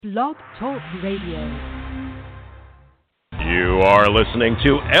Blog Talk Radio. You are listening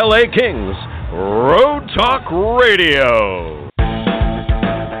to LA Kings Road Talk Radio.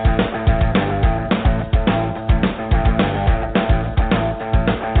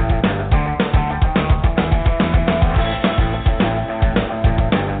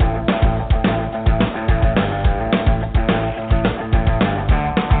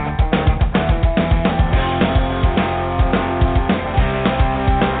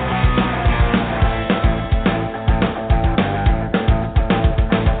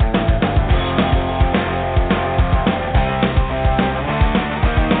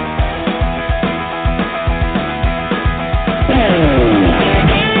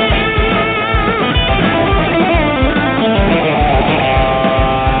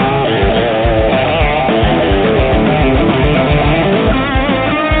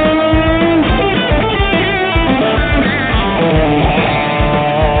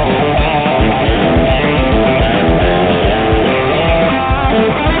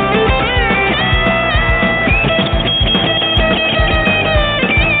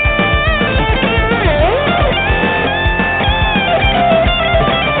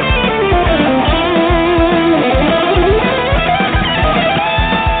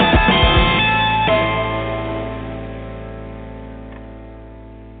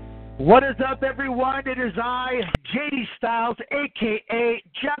 What is up, everyone? It is I, JD Styles, a.k.a.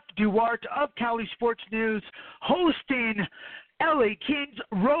 Jeff Duarte of Cali Sports News, hosting LA Kings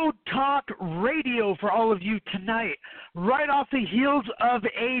Road Talk Radio for all of you tonight. Right off the heels of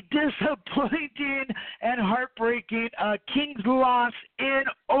a disappointing and heartbreaking Kings loss in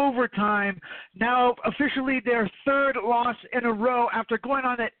overtime. Now, officially their third loss in a row after going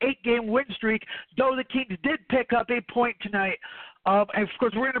on an 8-game win streak, though the Kings did pick up a point tonight. And of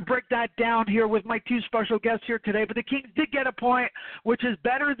course, we're going to break that down here with my two special guests here today. But the Kings did get a point, which is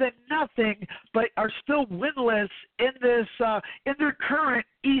better than nothing, but are still winless in this in their current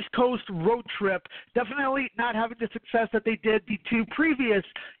East Coast road trip. Definitely not having the success that they did the two previous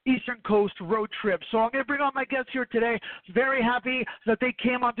Eastern Coast road trips. So I'm going to bring on my guests here today. Very happy that they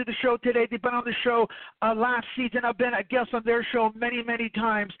came onto the show today. They've been on the show last season. I've been a guest on their show many, many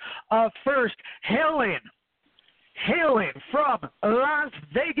times. First, hailing from Las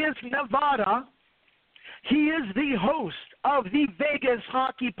Vegas, Nevada. He is the host of the Vegas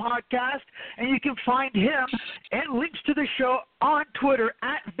Hockey Podcast, and you can find him and links to the show on Twitter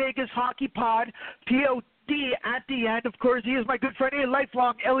at Vegas Hockey Pod, P-O-D at the end. Of course, he is my good friend, a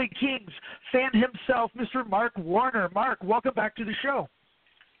lifelong LA Kings fan himself, Mr. Mark Warner. Mark, welcome back to the show.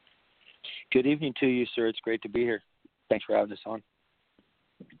 Good evening to you, sir. It's great to be here. Thanks for having us on.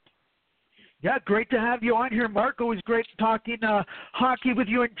 Yeah, great to have you on here, Mark. Always great talking hockey with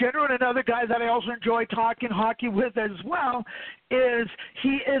you in general. And another guy that I also enjoy talking hockey with as well is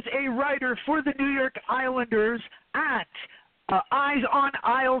he is a writer for the New York Islanders at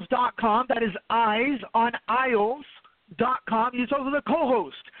EyesOnIsles.com. That is EyesOnIsles.com. He's also the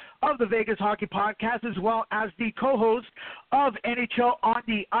co-host of the Vegas Hockey Podcast as well as the co-host of NHL on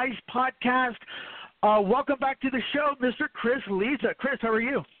the Ice Podcast. Welcome back to the show, Mr. Chris Lisa. Chris, how are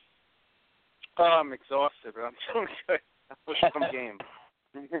you? Oh, I'm exhausted, but I'm so good. That was some game.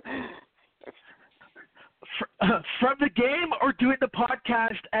 From the game or doing the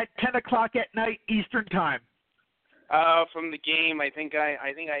podcast at 10 o'clock at night Eastern time? From the game, I think I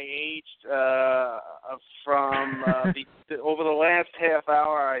aged from over the last half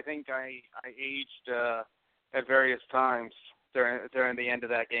hour. I think I aged at various times during the end of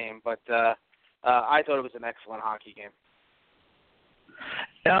that game. But I thought it was an excellent hockey game.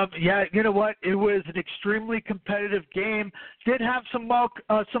 Yeah, you know what? It was an extremely competitive game. Did have some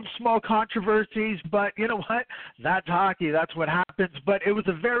small controversies, but you know what? That's hockey. That's what happens. But it was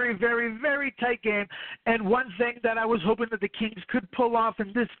a very, very, very tight game. And one thing that I was hoping that the Kings could pull off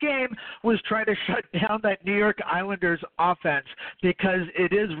in this game was try to shut down that New York Islanders offense because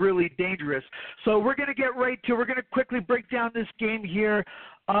it is really dangerous. So we're going to get right to it. We're going to quickly break down this game here.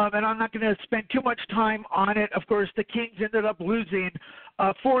 And I'm not going to spend too much time on it. Of course, the Kings ended up losing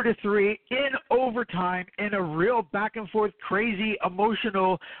 4-3 in overtime in a real back-and-forth, crazy,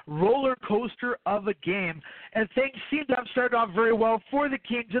 emotional roller coaster of a game. And things seem to have started off very well for the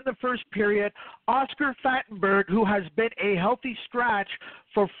Kings in the first period. Oscar Fattenberg, who has been a healthy scratch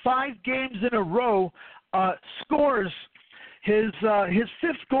for 5 games in a row, scores his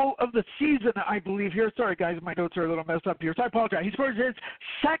fifth goal of the season, I believe here. Sorry, guys, my notes are a little messed up here, so I apologize. He scores his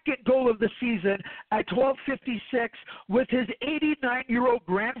second goal of the season at 12:56 with his 89-year-old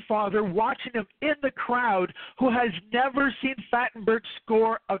grandfather watching him in the crowd, who has never seen Fattenberg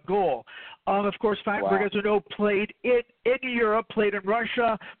score a goal. Of course, Fattenberg, as you know, played in Europe, played in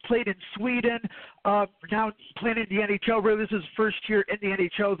Russia, played in Sweden, now playing in the NHL. Really, this is his first year in the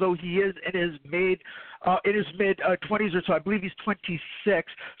NHL, though he is in his mid-20s or so. I believe he's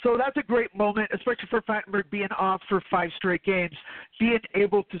 26. So that's a great moment, especially for Fattenberg being off for 5 straight games, being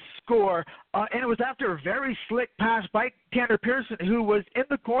able to score. And it was after a very slick pass by Tanner Pearson, who was in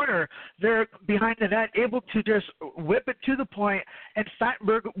the corner there behind the net, able to just whip it to the point. And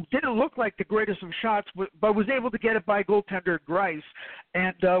Fattenberg didn't look like the greatest of shots, but was able to get it by goaltender Grice.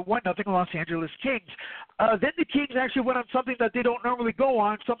 And 1-0 Los Angeles Kings. Then the Kings actually went on something that they don't normally go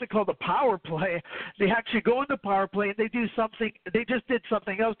on, something called the power play. They actually go in the power play, and they just did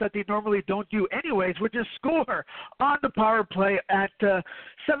something else that they normally don't do anyways, which is score on the power play at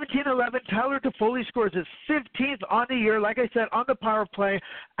 17-11. Tyler Toffoli scores his 15th on the year, like I said, on the power play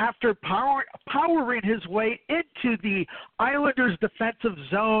after powering his way into the Islanders' defensive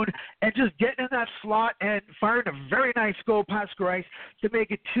zone and just getting in that slot and firing a very nice goal past Grice to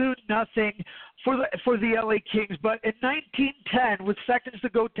make it 2-0 for the LA Kings. But in 19:10, with seconds to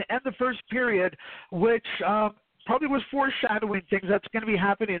go to end the first period, which probably was foreshadowing things that's going to be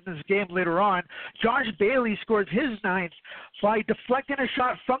happening in this game later on, Josh Bailey scores his 9th by deflecting a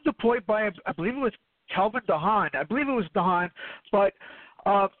shot from the point by, I believe it was Calvin DeHaan. But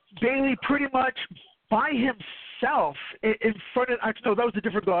Bailey pretty much by himself in front of – actually, no, that was a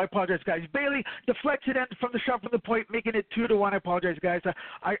different goal. I apologize, guys. Bailey deflects it in from the shot from the point, making it 2-1. I apologize, guys.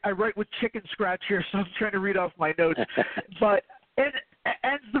 I write with chicken scratch here, so I'm trying to read off my notes. But it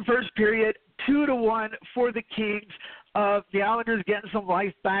ends the first period 2-1 for the Kings. The Islanders getting some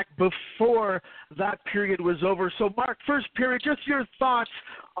life back before that period was over. So, Mark, first period, just your thoughts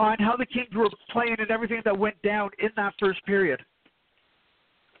on how the Kings were playing and everything that went down in that first period.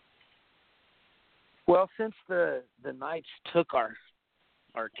 Well, since the Knights took our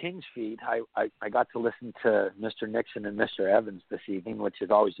Kings feed, I got to listen to Mr. Nixon and Mr. Evans this evening, which is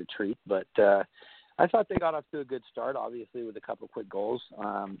always a treat. But I thought they got off to a good start, obviously, with a couple of quick goals.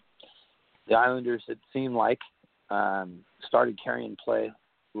 The Islanders, it seemed like, started carrying play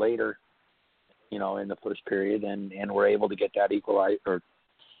later, in the first period, and were able to get that equalize or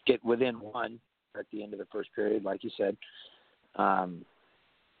get within 1 at the end of the first period, like you said.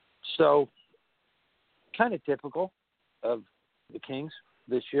 So kind of typical of the Kings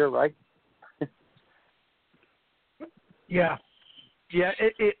this year, right? Yeah,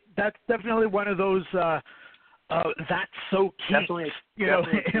 that's definitely one of those that's so Kings.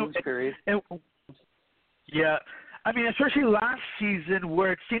 Definitely a Kings period. Yeah. I mean, especially last season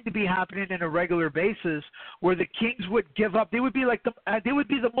where it seemed to be happening on a regular basis, where the Kings would give up. They would be like they would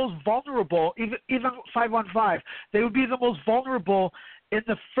be the most vulnerable, even 5-on-5. They would be the most vulnerable in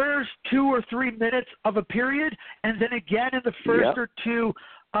the first 2 or 3 minutes of a period, and then again in the first or 2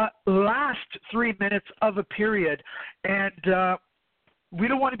 last 3 minutes of a period. And we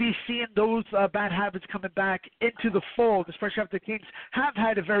don't want to be seeing those bad habits coming back into the fold, especially after the Kings have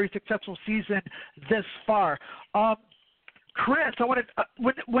had a very successful season this far. Chris, I want to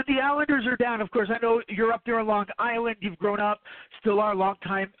when the Islanders are down, of course, I know you're up there on Long Island. You've grown up, still are a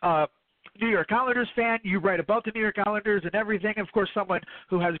long-time New York Islanders fan. You write about the New York Islanders and everything. Of course, someone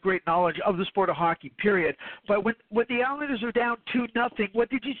who has great knowledge of the sport of hockey, period. But when the Islanders are down 2-0, what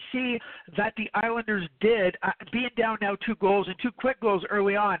did you see that the Islanders did, being down now 2 goals and 2 quick goals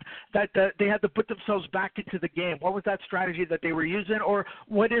early on, that they had to put themselves back into the game? What was that strategy that they were using, or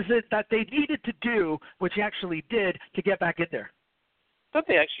what is it that they needed to do, which they actually did, to get back in there? I thought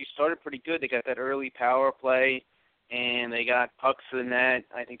they actually started pretty good. They got that early power play, and they got pucks to the net.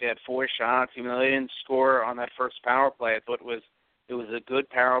 I think they had 4 shots, even though they didn't score on that first power play. I thought it was a good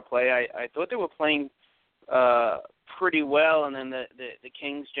power play. I thought they were playing pretty well, and then the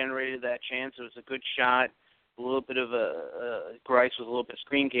Kings generated that chance. It was a good shot. A little bit of Grice was a little bit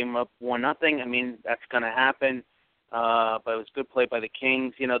screen, came up 1-0. I mean, that's going to happen. But it was good play by the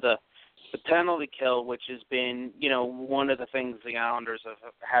Kings. The penalty kill, which has been, one of the things the Islanders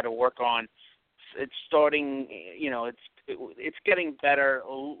have had to work on. It's starting, it's getting better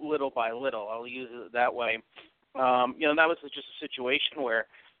little by little. I'll use it that way. That was just a situation where,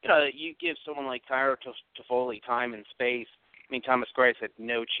 you give someone like Tyler Toffoli time and space. I mean, Thomas Grice had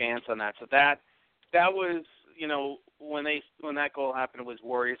no chance on that. So that was, when that goal happened, it was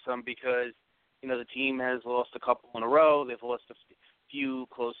worrisome because, the team has lost a couple in a row. They've lost a few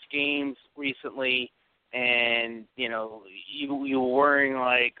close games recently, and, you were worrying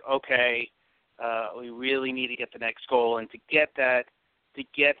like, okay, we really need to get the next goal, and to get that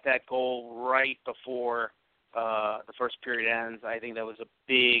goal right before the first period ends, I think that was a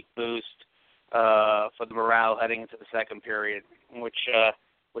big boost for the morale heading into the second period, which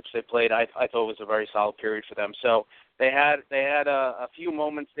which they played, I thought was a very solid period for them. So they had a few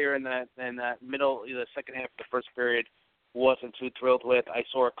moments there in that middle, the second half of the first period. Wasn't too thrilled with. I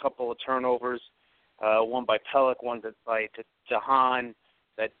saw a couple of turnovers, one by Pellick, one by Jahan,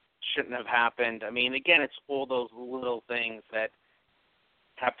 that shouldn't have happened. I mean, again, it's all those little things that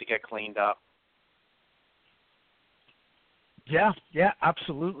have to get cleaned up. Yeah,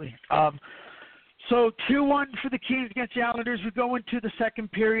 absolutely. So 2-1 for the Kings against the Islanders. We go into the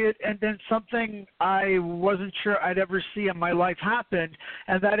second period, and then something I wasn't sure I'd ever see in my life happened,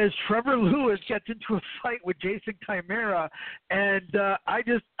 and that is Trevor Lewis gets into a fight with Jason Chimera, and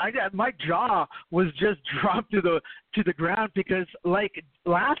my jaw was just dropped to the ground, because like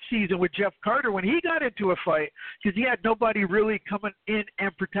last season with Jeff Carter, when he got into a fight, because he had nobody really coming in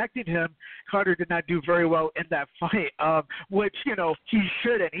and protecting him, Carter did not do very well in that fight, which, he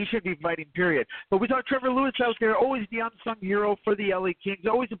shouldn't. He should be fighting, period. But we saw Trevor Lewis out there, always the unsung hero for the LA Kings,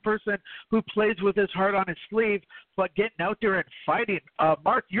 always a person who plays with his heart on his sleeve, but getting out there and fighting.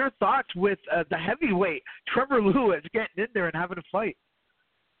 Mark, your thoughts with the heavyweight, Trevor Lewis, getting in there and having a fight?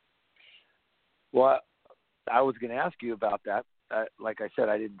 Well, I was going to ask you about that. Like I said,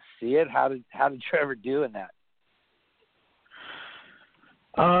 I didn't see it. How did Trevor do in that?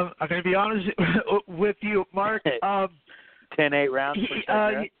 I'm going to be honest with you, Mark. 10-8 rounds.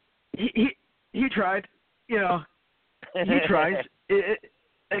 He tried. He tried. It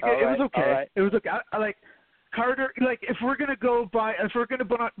was okay. Right. It was okay. I like Carter. Like, if we're going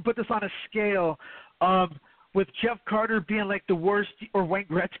to put this on a scale, with Jeff Carter being like the worst, or Wayne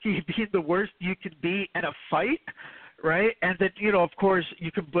Gretzky being the worst you can be in a fight, right? And then, of course, you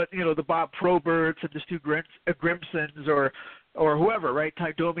can put, the Bob Proberts and the Stu Grimsons or whoever, right?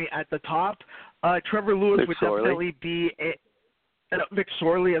 Ty Domi at the top. Trevor Lewis would definitely be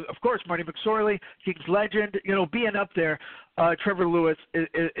McSorley, of course, Marty McSorley, Kings legend, being up there. Trevor Lewis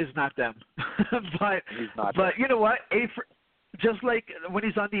is not them. But you know what? Just like when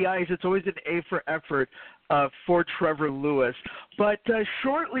he's on the ice, it's always an A for effort for Trevor Lewis. But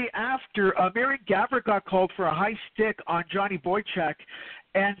shortly after, Marian Gaborik got called for a high stick on Johnny Boychuk,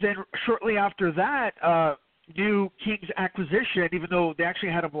 and then shortly after that, new Kings acquisition, even though they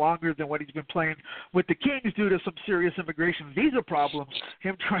actually had him longer than what he's been playing with the Kings due to some serious immigration visa problems,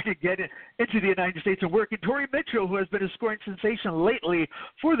 him trying to get into the United States and work. And Torrey Mitchell, who has been a scoring sensation lately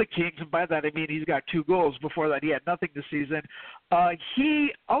for the Kings, and by that I mean he's got 2 goals. Before that, he had nothing this season.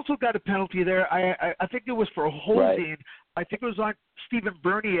 He also got a penalty there. I think it was for holding. Right. I think it was on Stephen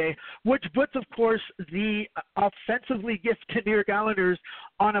Bernier, which puts, of course, the offensively gifted New York Islanders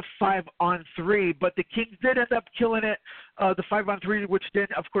on a 5-on-3. But the Kings did end up killing it, the 5-on-3, which then,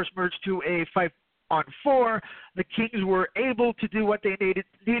 of course, merged to a 5-on-4. The Kings were able to do what they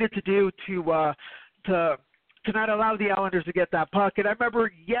needed to do to not allow the Islanders to get that puck. And I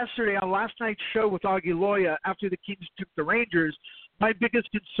remember yesterday on last night's show with Augie Loya, after the Kings took the Rangers, my biggest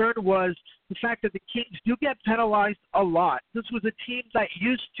concern was the fact that the Kings do get penalized a lot. This was a team that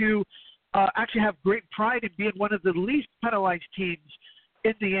used to actually have great pride in being one of the least penalized teams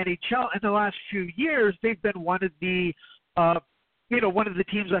in the NHL. In the last few years, they've been one of the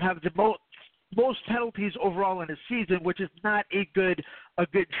teams that have the most penalties overall in a season, which is not a good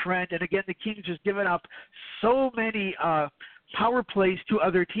trend. And again, the Kings just given up so many power plays to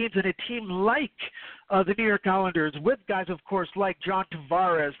other teams, and a team like the New York Islanders, with guys, of course, like John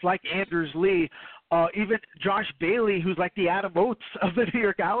Tavares, like Anders Lee, even Josh Bailey, who's like the Adam Oates of the New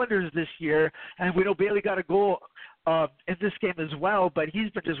York Islanders this year. And we know Bailey got a goal in this game as well, but he's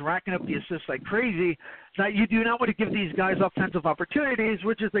been just racking up the assists like crazy. Now, you do not want to give these guys offensive opportunities,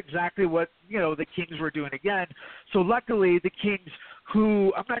 which is exactly what, the Kings were doing again. So luckily, the Kings,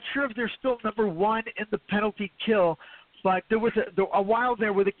 who I'm not sure if they're still number 1 in the penalty kill, but there was a while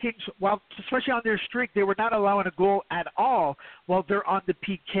there where the Kings, especially on their streak, they were not allowing a goal at all while they're on the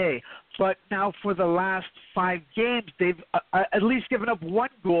PK. But now for the last 5 games, they've at least given up 1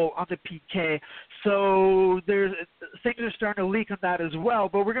 goal on the PK. So things are starting to leak on that as well.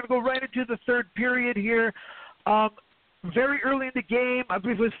 But we're going to go right into the third period here. Very early in the game, I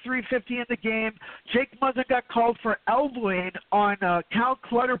believe it was 3:50 in the game, Jake Muzzin got called for elbowing on Cal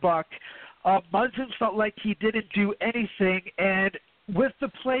Clutterbuck. Muzzin felt like he didn't do anything, and with the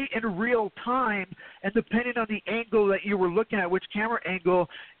play in real time, and depending on the angle that you were looking at, which camera angle,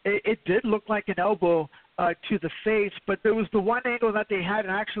 it did look like an elbow to the face. But there was the one angle that they had,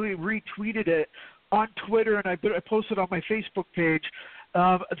 and I actually retweeted it on Twitter, and I posted on my Facebook page,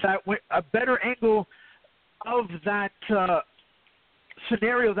 that a better angle of that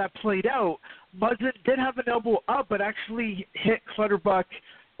scenario that played out, Muzzin did have an elbow up, but actually hit Clutterbuck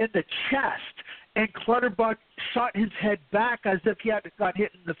in the chest. and Clutterbuck shot his head back as if he had got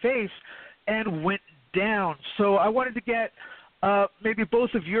hit in the face and went down. So I wanted to get maybe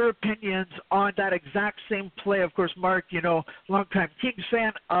both of your opinions on that exact same play. Of course, Mark, longtime Kings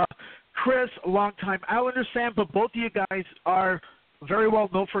fan. Chris, longtime Islanders fan, but both of you guys are very well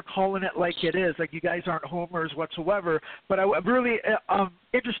known for calling it like it is. Like, you guys aren't homers whatsoever. But I'm really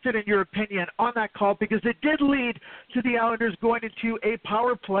interested in your opinion on that call, because it did lead to the Islanders going into a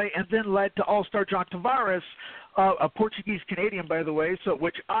power play and then led to All-Star John Tavares, a Portuguese-Canadian, by the way, so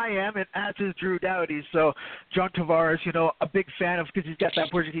which I am, and as is Drew Doughty. So John Tavares, a big fan of, because he's got that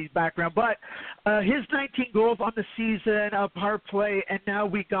Portuguese background. But his 19 goals on the season, power play, and now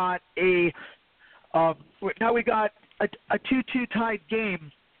we got a 2-2 tied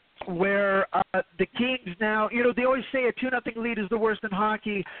game where the Kings now, they always say a 2-0 lead is the worst in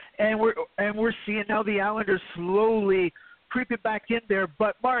hockey, and we're seeing now the Islanders slowly creep it back in there.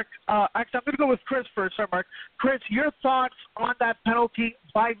 But Mark, actually, I'm going to go with Chris first. Sorry, Mark. Chris, your thoughts on that penalty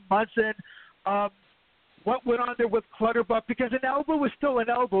by Muzzin? What went on there with Clutterbuck? Because an elbow was still an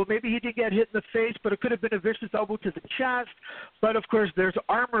elbow. Maybe he didn't get hit in the face, but it could have been a vicious elbow to the chest. But of course, there's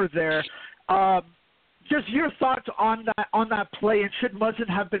armor there. Just your thoughts on that play, and should Muzzin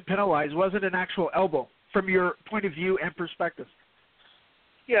have been penalized? Was it an actual elbow from your point of view and perspective?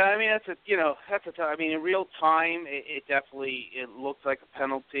 Yeah, I mean, that's a tough. I mean, in real time, it definitely looks like a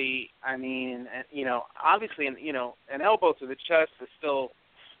penalty. I mean, obviously, an elbow to the chest is still,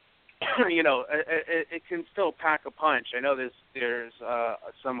 it can still pack a punch. I know there's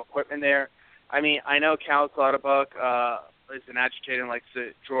some equipment there. I mean, I know Cal Clutterbuck is an agitator and likes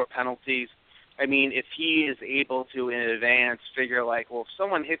to draw penalties. I mean, if he is able to, in advance, figure like, well, if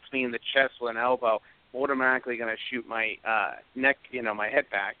someone hits me in the chest with an elbow, I'm automatically going to shoot my neck, my head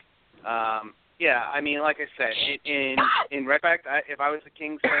back. Yeah, I mean, like I said, in retrospect, if I was a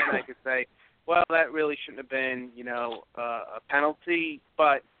Kings fan, I could say, well, that really shouldn't have been, a penalty.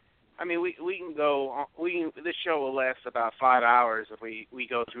 But I mean, we can go. This show will last about 5 hours if we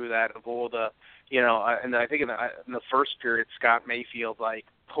go through that of all the, and I think in the first period, Scott Mayfield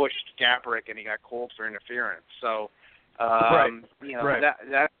pushed Gabrick and he got called for interference. So, right.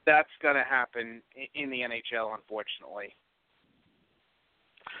 That's going to happen in the NHL, unfortunately.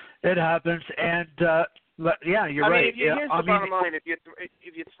 It happens, and yeah, you're right. Here's the bottom line: if you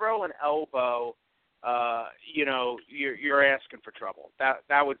throw an elbow, you're asking for trouble.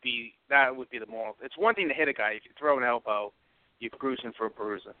 That would be the moral. It's one thing to hit a guy. If you throw an elbow, you're cruising for a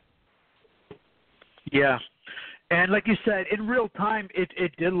bruising. Yeah, and like you said, in real time, it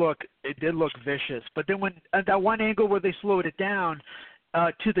did look vicious. But then when at that one angle where they slowed it down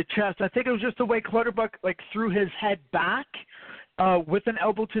to the chest, I think it was just the way Clutterbuck threw his head back with an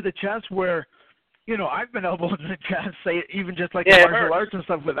elbow to the chest, where I've been elbowed in the chest, say even just in martial arts and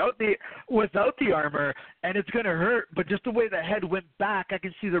stuff without the armor, and it's gonna hurt. But just the way the head went back, I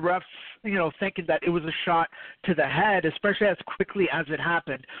can see the refs, thinking that it was a shot to the head, especially as quickly as it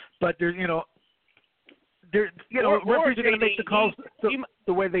happened. But there's, referees are gonna make the calls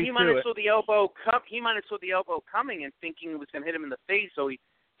the way they do it. He might have saw the elbow coming and thinking it was gonna hit him in the face, so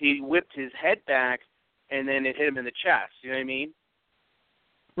he whipped his head back, and then it hit him in the chest. You know what I mean?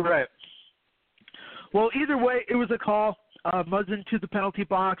 Right. Well, either way, it was a call. Muzzin to the penalty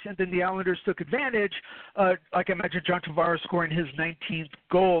box, and then the Islanders took advantage. Like I mentioned, John Tavares scoring his 19th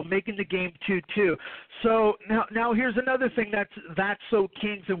goal, making the game 2-2. So now here's another thing that's so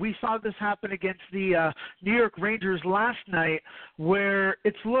Kings, and we saw this happen against the New York Rangers last night, where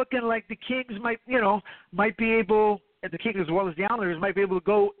it's looking like the Kings might be able. And the Kings, as well as the Islanders, might be able to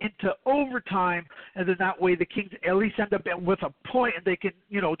go into overtime, and then that way the Kings at least end up with a point, and they can,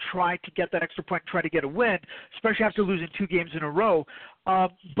 try to get that extra point, try to get a win, especially after losing 2 games in a row.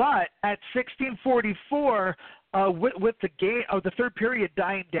 But at 16:44, with the game, the third period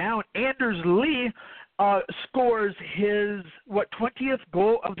dying down, Anders Lee scores his 20th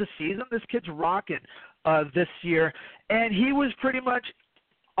goal of the season. This kid's rocking this year, and he was pretty much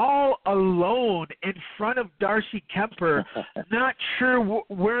all alone in front of Darcy Kemper. Not sure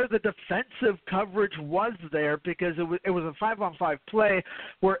where the defensive coverage was there, because it was a 5-on-5 play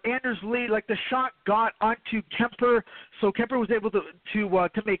where Anders Lee, the shot got onto Kemper, so Kemper was able to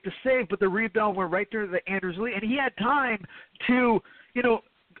make the save, but the rebound went right there to Anders Lee, and he had time to,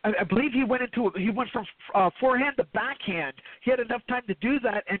 I believe he went from forehand to backhand. He had enough time to do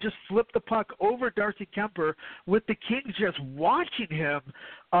that and just flip the puck over Darcy Kemper, with the Kings just watching him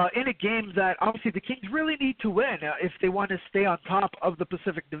in a game that obviously the Kings really need to win if they want to stay on top of the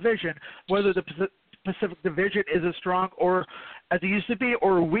Pacific Division, whether the Pacific Division is as strong or as it used to be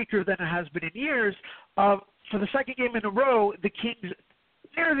or weaker than it has been in years. For the second game in a row, the Kings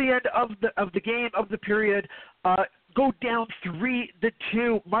near the end of the game, of the period, go down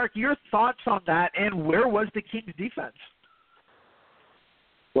 3-2. Mark, your thoughts on that, and where was the Kings' defense?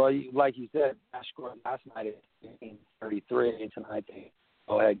 Well, like you said, Bask scored last night at 16:33, and tonight they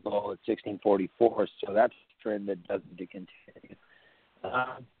go-ahead goal at 16:44. So that's a trend that doesn't continue.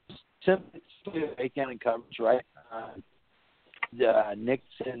 Simply breakdown and coverage, right?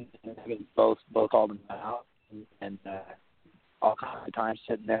 Nixon and Evans both called him out, and all kinds of time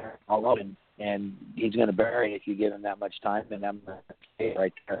sitting there all open, and he's going to bury it if you give him that much time, and I'm going to stay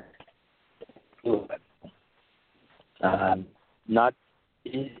right there.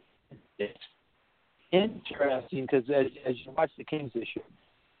 It's interesting because as you watch the Kings this year,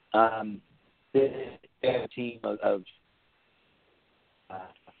 they have a team of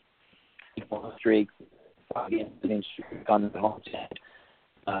streak, on the home stand.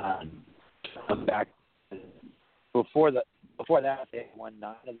 Come back before that they won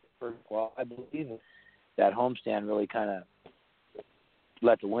 9 of the first 12. I believe that homestand really kind of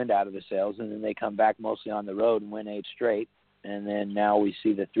let the wind out of the sails, and then they come back mostly on the road and win 8 straight. And then now we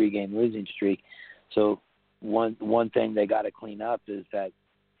see the 3-game losing streak. So one thing they got to clean up is that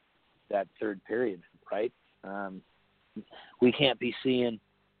third period, right? We can't be seeing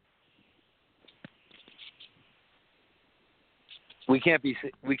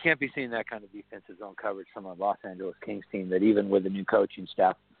that kind of defensive zone coverage from a Los Angeles Kings team that even with the new coaching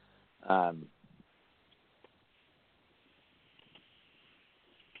staff,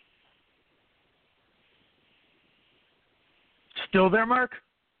 Still there, Mark?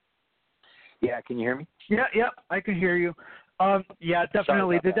 Yeah, can you hear me? Yeah, I can hear you. Yeah,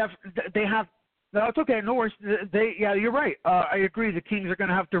 definitely. They have. No, it's okay. No worries. Yeah, you're right. I agree. The Kings are going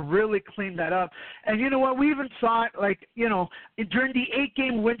to have to really clean that up. And you know what? We even saw it, during the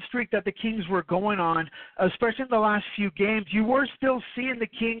 8-game win streak that the Kings were going on, especially in the last few games, you were still seeing the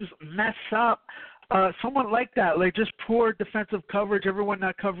Kings mess up. Someone like that, like just poor defensive coverage, everyone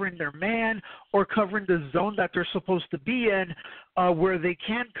not covering their man or covering the zone that they're supposed to be in, where they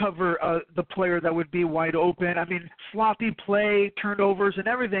can cover the player that would be wide open. I mean, sloppy play, turnovers, and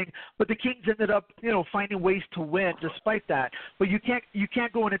everything. But the Kings ended up, finding ways to win despite that. But you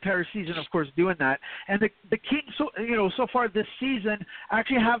can't go an entire season, of course, doing that. And the Kings, so far this season,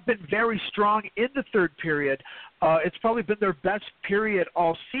 actually have been very strong in the third period. It's probably been their best period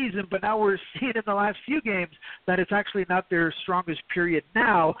all season, but now we're seeing in the last few games that it's actually not their strongest period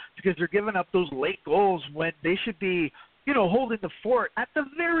now because they're giving up those late goals when they should be, holding the fort, at the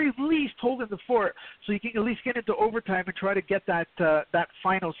very least holding the fort, so you can at least get into overtime and try to get that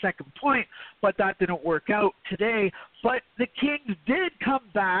final second point, but that didn't work out today. But the Kings did come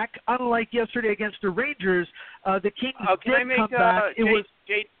back, unlike yesterday against the Rangers. The Kings did come back. It was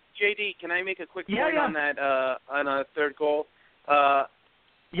JD, can I make a quick point on that on a third goal?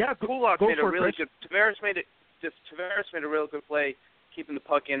 Kulak made a really good. Tavares made a real good play, keeping the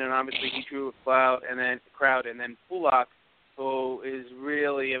puck in, and obviously he drew a crowd, and then Kulak, who is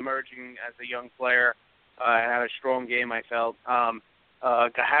really emerging as a young player, had a strong game. I felt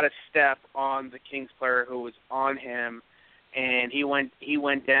had a step on the Kings player who was on him, and he went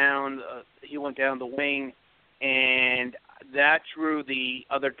down the wing, and that drew the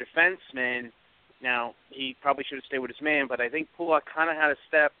other defenseman. Now, he probably should have stayed with his man, but I think Pulak kind of had a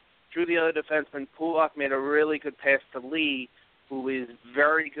step, drew the other defenseman. Pulak made a really good pass to Lee, who is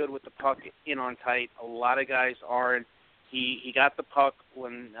very good with the puck in on tight. A lot of guys aren't. He got the puck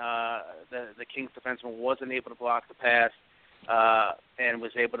when the Kings defenseman wasn't able to block the pass and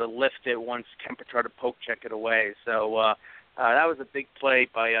was able to lift it once Kemper tried to poke check it away. So that was a big play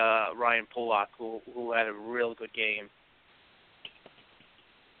by Ryan Pulak, who had a real good game.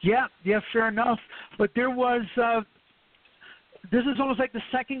 Yeah, fair enough. But there was this is almost like the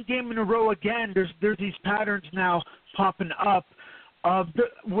second game in a row again. There's these patterns now popping up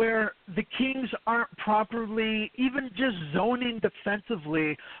where the Kings aren't properly even just zoning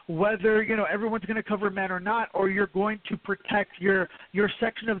defensively, whether everyone's going to cover man or not, or you're going to protect your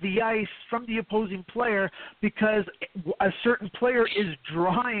section of the ice from the opposing player because a certain player is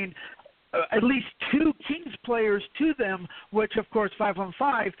drawing at least 2 Kings players to them, which, of course,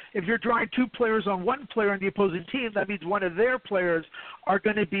 5-on-5, if you're drawing 2 players on one player on the opposing team, that means one of their players are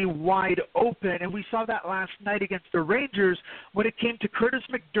going to be wide open. And we saw that last night against the Rangers when it came to Curtis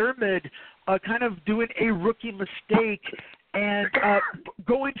McDermott kind of doing a rookie mistake and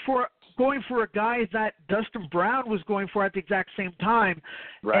going for a guy that Dustin Brown was going for at the exact same time,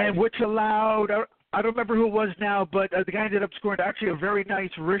 right. And which allowed I don't remember who it was now, but the guy ended up scoring actually a very nice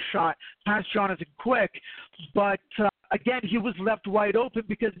wrist shot past Jonathan Quick. But again, he was left wide open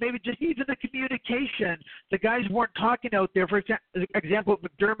because maybe just even the communication, the guys weren't talking out there. For example,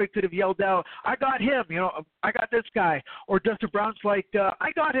 McDermott could have yelled out, "I got him," "I got this guy," or Dustin Brown's like,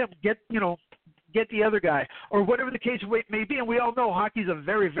 "I got him," get the other guy, or whatever the case may be. And we all know hockey's a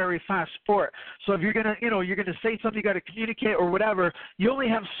very, very fast sport. So if you're gonna say something, you got to communicate or whatever. You only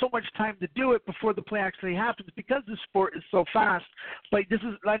have so much time to do it before the play actually happens because the sport is so fast. But this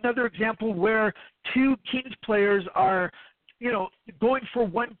is another example where two Kings players are, going for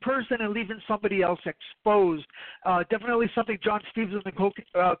one person and leaving somebody else exposed. Definitely something John Stevens and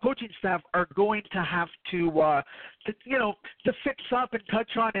the coaching staff are going to have to fix up and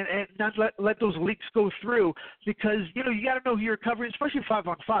touch on and not let those leaks go through, because, you got to know who you're covering, especially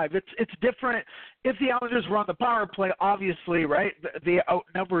 5-on-5. It's different if the Islanders were on the power play, obviously, right? They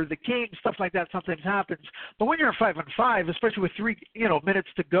outnumber the Kings, stuff like that sometimes happens. But when you're 5-on-5, especially with 3 minutes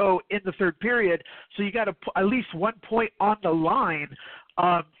to go in the third period, so you got to put at least 1 point on the line.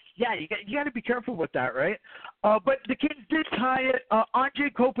 You got to be careful with that, right? But the Kings did tie it.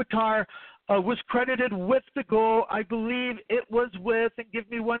 Anze Kopitar was credited with the goal. I believe it was with, and give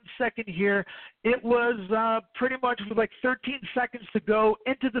me 1 second here, it was pretty much with like 13 seconds to go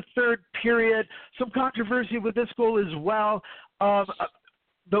into the third period. Some controversy with this goal as well.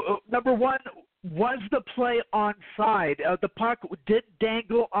 Number one was the play onside. The puck did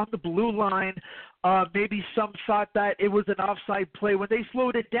dangle on the blue line. Maybe some thought that it was an offside play. When they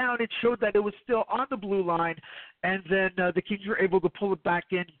slowed it down, it showed that it was still on the blue line, and then the Kings were able to pull it back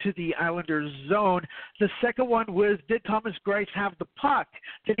into the Islanders' zone. The second one was, did Thomas Greiss have the puck?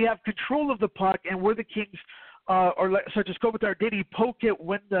 Did he have control of the puck, and were the Kings such as Kopitar, did he poke it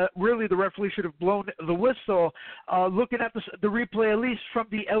when the referee should have blown the whistle? Looking at the replay, at least from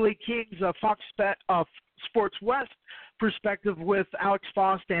the LA Kings Fox Sports West perspective with Alex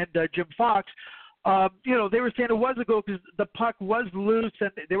Faust and Jim Fox, they were saying it was a goal because the puck was loose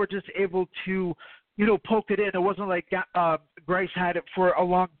and they were just able to, poke it in. It wasn't like Greiss had it for a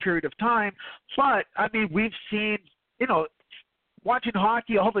long period of time. But, I mean, we've seen, watching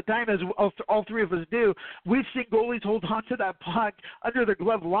hockey all the time, as all three of us do, we've seen goalies hold on to that puck under their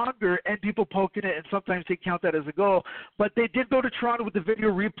glove longer and people poking it, and sometimes they count that as a goal. But they did go to Toronto with the video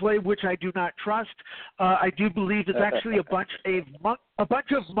replay, which I do not trust. I do believe it's actually a bunch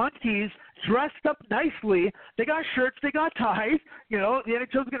of monkeys dressed up nicely. They got shirts, they got ties. The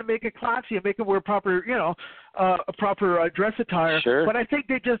NHL's going to make it classy and make them wear proper, a proper dress attire. Sure. But I think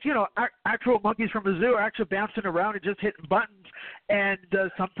they just, actual monkeys from a zoo are actually bouncing around and just hitting buttons. And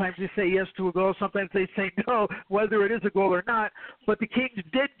sometimes they say yes to a goal, sometimes they say no, whether it is a goal or not. But the Kings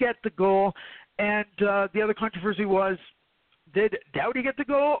did get the goal, and the other controversy was, did Doughty get the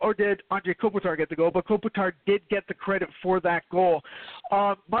goal or did Anze Kopitar get the goal? But Kopitar did get the credit for that goal.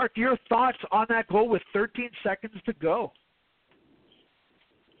 Mark, your thoughts on that goal with 13 seconds to go?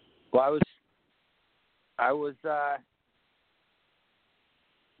 Well, I was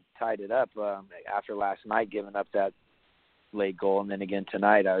tied it up after last night, giving up that late goal, and then again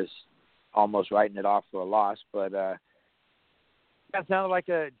tonight I was almost writing it off for a loss. But that sounded like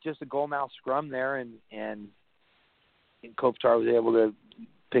just a goalmouth scrum there, and Kopitar was able to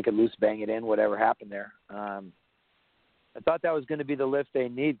pick it loose, bang it in, whatever happened there. I thought that was going to be the lift they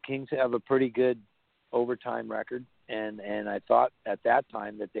need. Kings have a pretty good overtime record, and I thought at that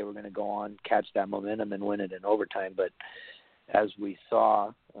time that they were going to go on, catch that momentum, and win it in overtime. But as we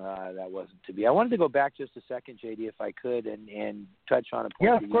saw, that wasn't to be. I wanted to go back just a second, JD, if I could, and touch on a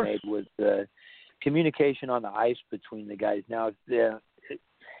point that you made with the communication on the ice between the guys. Now,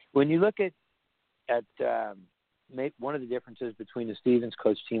 when you look at one of the differences between the Stevens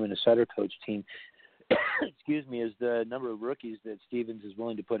coach team and the Sutter coach team, is the number of rookies that Stevens is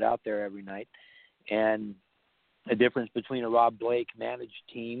willing to put out there every night. And a difference between a Rob Blake managed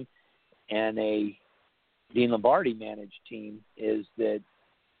team and a Dean Lombardi managed team is that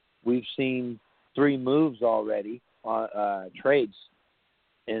we've seen 3 moves already on trades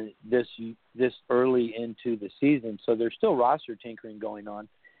in this early into the season. So there's still roster tinkering going on.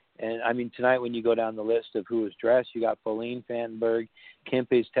 And, I mean, tonight when you go down the list of who was dressed, you got Pauline Vandenberg.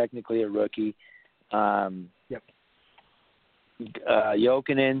 Kempe's technically a rookie. Jokinen,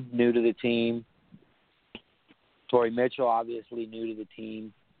 new to the team. Torrey Mitchell, obviously new to the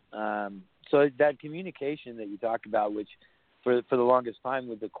team. So that communication that you talk about, which for the longest time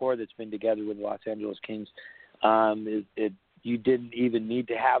with the core that's been together with the Los Angeles Kings, you didn't even need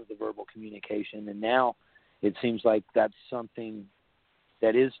to have the verbal communication. And now it seems like that's something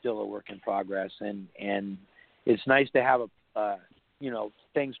that is still a work in progress. And it's nice to have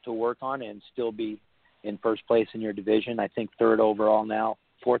things to work on and still be in first place in your division. I think third overall now,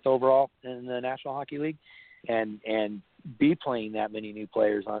 fourth overall in the National Hockey League, and be playing that many new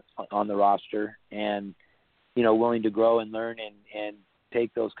players on the roster, and willing to grow and learn and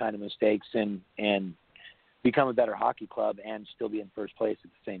take those kind of mistakes and become a better hockey club and still be in first place at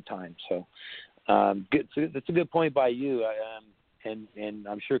the same time. So that's a good point by you, and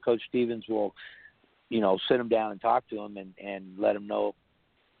I'm sure Coach Stevens will sit him down and talk to him and let him know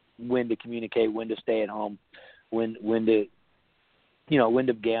when to communicate, when to stay at home, when to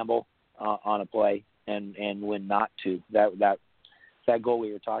gamble on a play, and when not to. That goal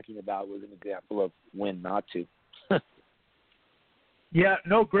we were talking about was an example of when not to. Yeah,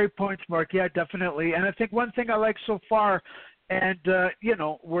 no, great points, Mark. Yeah, definitely. And I think one thing I like so far, and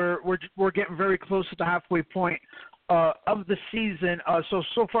we're getting very close to the halfway point of the season.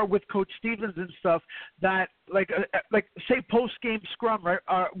 So far with Coach Stevens and stuff, that like say post game scrum, right?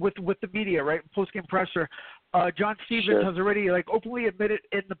 With the media, right? Post game presser. John Stevens has already openly admitted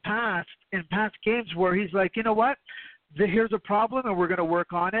in past games where he's like, you know what, here's a problem and we're going to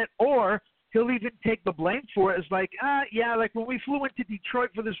work on it, or he'll even take the blame for it. It's like, when we flew into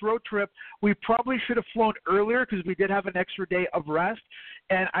Detroit for this road trip, we probably should have flown earlier because we did have an extra day of rest.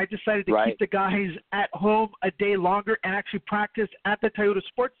 And I decided to keep the guys at home a day longer and actually practice at the Toyota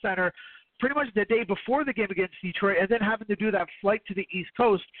Sports Center pretty much the day before the game against Detroit, and then having to do that flight to the East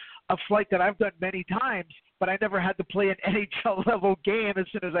Coast, a flight that I've done many times, but I never had to play an NHL-level game as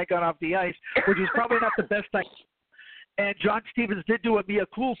soon as I got off the ice, which is probably not the best thing. And John Stevens did do a mea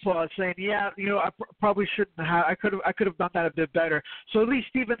culpa, saying, I probably shouldn't have. I could have done that a bit better. So at least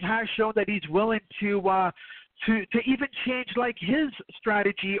Stevens has shown that he's willing to even change his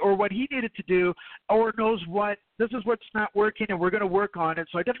strategy or what he needed to do, or knows this is what's not working and we're going to work on it.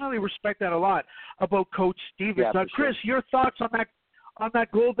 So I definitely respect that a lot about Coach Stevens. Chris, your thoughts on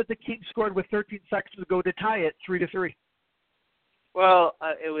that goal that the Kings scored with 13 seconds to go to tie it 3-3? Well,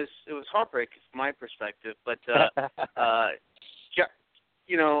 it was heartbreaking from my perspective, but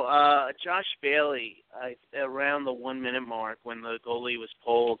Josh Bailey around the 1 minute mark when the goalie was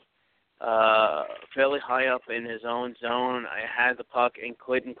pulled fairly high up in his own zone, I had the puck and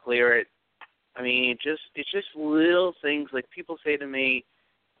couldn't clear it. I mean, it's just little things like people say to me,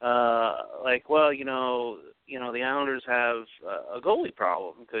 the Islanders have a goalie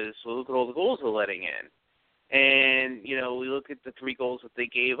problem because look at all the goals they're letting in. And, we look at the 3 goals that they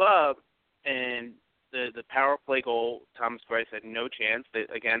gave up, and the power play goal, Thomas Greiss had no chance.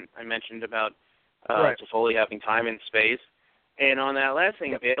 Again, I mentioned about Toffoli having time and space. And on that last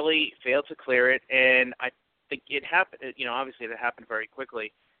thing, Bailey failed to clear it, and I think it happened. Obviously it happened very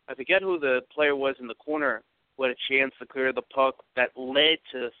quickly. I forget who the player was in the corner who had a chance to clear the puck that led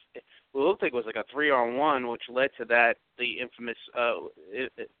to what looked like it was like a 3-on-1, which led to that led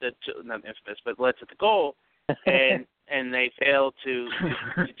to the goal. and they failed to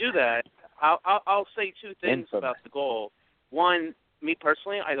do that. I'll say 2 things about the goal. One, me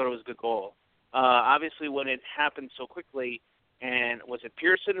personally, I thought it was a good goal. Obviously, when it happened so quickly, and was it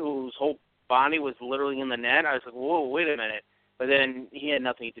Pearson whose whole body was literally in the net? I was like, whoa, wait a minute. But then he had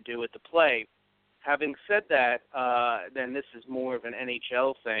nothing to do with the play. Having said that, then this is more of an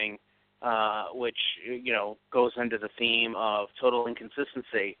NHL thing, which goes under the theme of total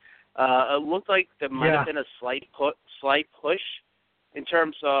inconsistency. It looked like there might have been a slight push in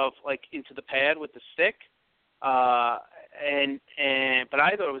terms of into the pad with the stick, but I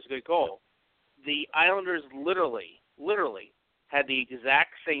thought it was a good goal. The Islanders literally had the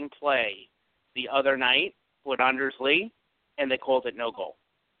exact same play the other night with Anders Lee, and they called it no goal.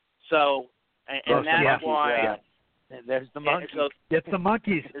 So, and that's why there's the monkeys. So, it's the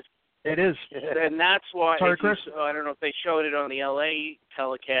monkeys. It is. And that's why, sorry, Chris. I don't know if they showed it on the LA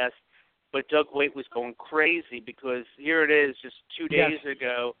telecast, but Doug Waite was going crazy because here it is, just 2 days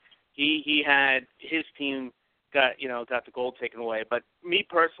ago, he had his team got the goal taken away. But me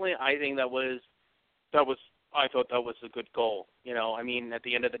personally, I think I thought that was a good goal. I mean, at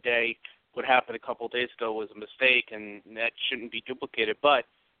the end of the day, what happened a couple of days ago was a mistake, and that shouldn't be duplicated. But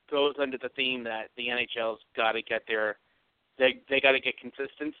goes under the theme that the NHL's got to get they got to get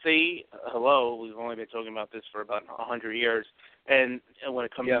consistency. Hello, we've only been talking about this for about 100 years, and when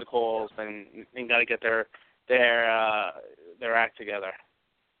it comes to calls, and got to get their act together.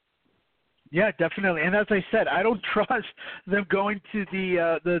 Yeah, definitely. And as I said, I don't trust them going to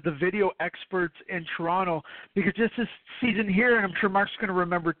the video experts in Toronto because just this season here, and I'm sure Mark's going to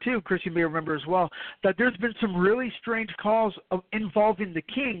remember too, Chris, you may remember as well, that there's been some really strange calls involving the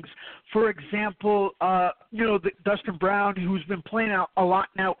Kings. For example, Dustin Brown, who's been playing out a lot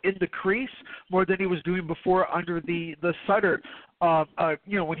now in the crease more than he was doing before under the Sutter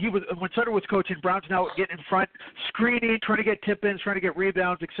when Sutter was coaching, Brown's now getting in front, screening, trying to get tip-ins, trying to get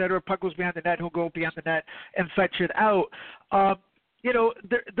rebounds, etc. Puck goes behind the net, he'll go behind the net and fetch it out.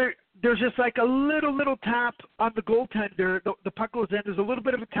 There's just like a little tap on the goaltender. The puck goes in. There's a little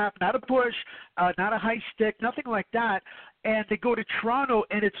bit of a tap, not a push, not a high stick, nothing like that. And they go to Toronto,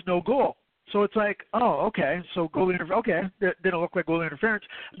 and it's no goal. So it's like, oh, okay, so goalie interference. Okay, that didn't look like goalie interference.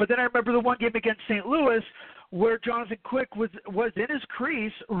 But then I remember the one game against St. Louis where Jonathan Quick was in his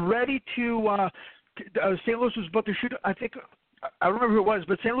crease, ready to. St. Louis was about to shoot. I don't remember who it was,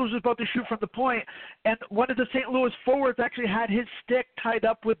 but St. Louis was about to shoot from the point, and one of the St. Louis forwards actually had his stick tied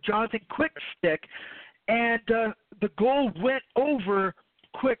up with Jonathan Quick's stick, and the goal went over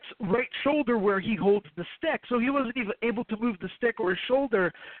Quick's right shoulder where he holds the stick. So he wasn't even able to move the stick or his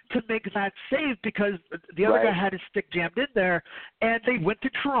shoulder to make that save because the other guy had his stick jammed in there, and they went to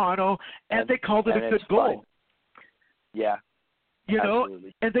Toronto, and they called it a good goal. Yeah.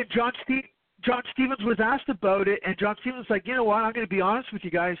 Absolutely. And then John Stevens was asked about it, and John Stevens was like, you know what, I'm going to be honest with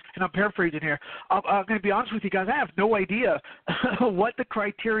you guys, and I'm paraphrasing here. I'm going to be honest with you guys. I have no idea what the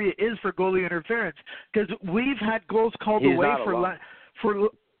criteria is for goalie interference because we've had goals called away for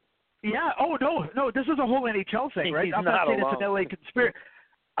no, this is a whole NHL thing, right? I'm not saying it's an LA conspiracy.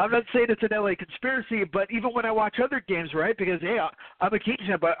 I'm not saying it's an LA conspiracy, but even when I watch other games, right? Because hey, I'm a Kings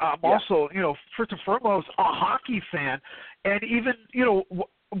fan, but I'm also, first and foremost, a hockey fan, and even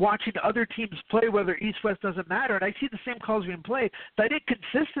watching other teams play, whether East-West doesn't matter, and I see the same calls being played, that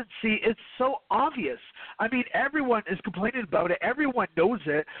inconsistency is so obvious. I mean, everyone is complaining about it. Everyone knows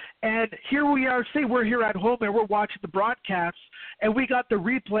it. And here we are, say we're here at home and we're watching the broadcasts, and we got the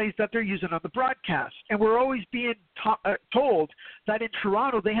replays that they're using on the broadcast. And we're always being told that in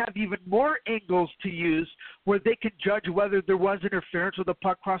Toronto they have even more angles to use where they can judge whether there was interference or the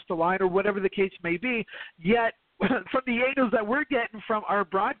puck crossed the line or whatever the case may be, yet from the angles that we're getting from our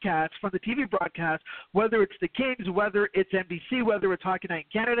broadcasts, from the TV broadcast, whether it's the Kings, whether it's NBC, whether it's Hockey Night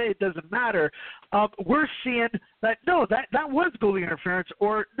in Canada, it doesn't matter. We're seeing that, no, that was goalie interference,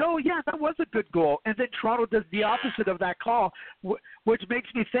 or no, yeah, that was a good goal. And then Toronto does the opposite of that call, which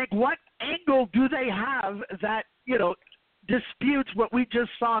makes me think, what angle do they have that, disputes what we just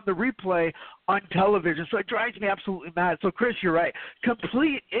saw in the replay on television? So it drives me absolutely mad. So, Chris, you're right.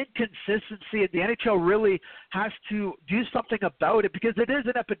 Complete inconsistency, and the NHL really has to do something about it because it is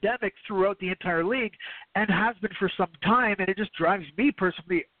an epidemic throughout the entire league and has been for some time, and it just drives me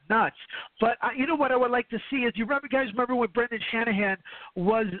personally nuts. But you know what I would like to see is, you remember when Brendan Shanahan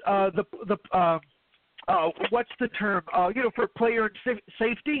was what's the term? For player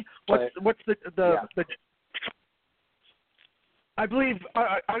safety? What's the I believe,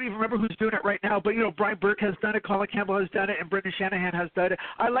 I don't even remember who's doing it right now, but, Brian Burke has done it, Colin Campbell has done it, and Brendan Shanahan has done it.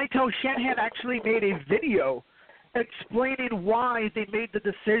 I liked how Shanahan actually made a video explaining why they made the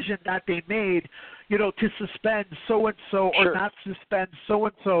decision that they made, to suspend so-and-so or not suspend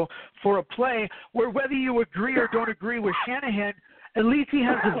so-and-so for a play, where whether you agree or don't agree with Shanahan, at least he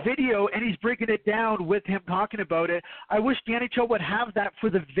has a video and he's breaking it down with him talking about it. I wish the NHL would have that for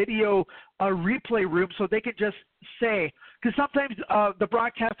the video replay room so they could just say, because sometimes the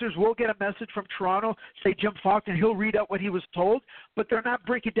broadcasters will get a message from Toronto, say Jim Fox, and he'll read out what he was told, but they're not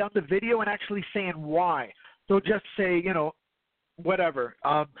breaking down the video and actually saying why. They'll just say, whatever.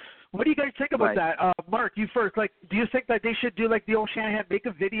 What do you guys think about that? Mark, you first. Do you think that they should do like the old Shanahan, make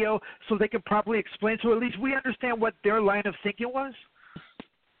a video so they can properly explain, so at least we understand what their line of thinking was?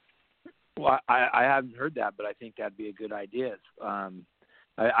 Well, I haven't heard that, but I think that'd be a good idea.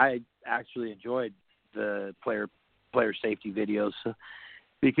 I actually enjoyed the player safety videos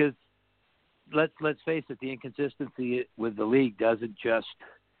because let's face it, the inconsistency with the league doesn't just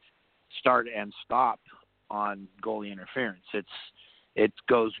start and stop on goalie interference. It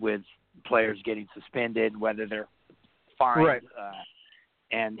goes with players getting suspended, whether they're fined, right.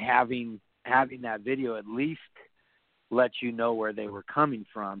 And having that video at least lets you know where they were coming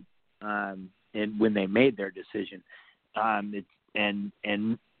from, and when they made their decision. And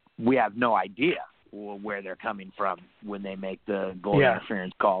we have no idea where they're coming from when they make the goal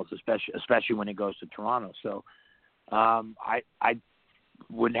interference calls, especially when it goes to Toronto. So I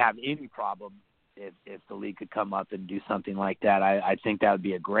wouldn't have any problem if the league could come up and do something like that. I think that would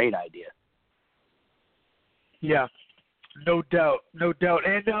be a great idea. Yeah, no doubt.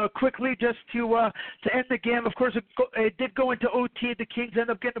 And quickly, just to end the game, of course, it did go into OT. The Kings end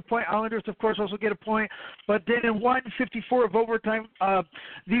up getting a point. Islanders, of course, also get a point. But then in 1:54 of overtime,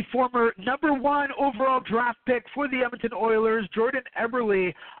 the former number 1 overall draft pick for the Edmonton Oilers, Jordan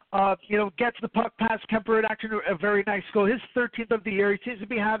Eberle, gets the puck past Kemper in action, a very nice goal. His 13th of the year. He seems to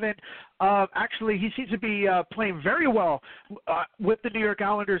be having, playing very well with the New York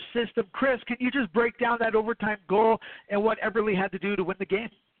Islanders system. Chris, can you just break down that overtime goal and what Eberle had to do to win the game?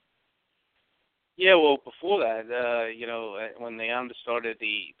 Yeah, well, before that, when the Islanders started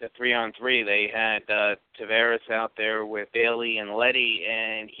the 3-on-3, they had Tavares out there with Bailey and Leddy,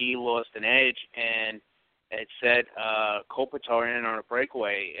 and he lost an edge, and it said Kopitar in on a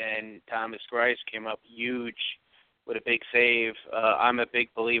breakaway, and Thomas Greiss came up huge with a big save. I'm a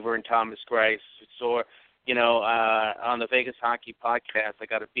big believer in Thomas Greiss. So, on the Vegas Hockey Podcast, I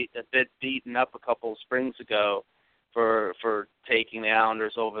got a bit beaten up a couple of springs ago for taking the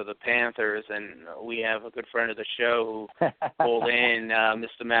Islanders over the Panthers, and we have a good friend of the show who called in,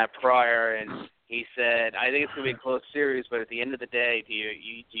 Mr. Matt Pryor, and he said, I think it's going to be a close series, but at the end of the day, do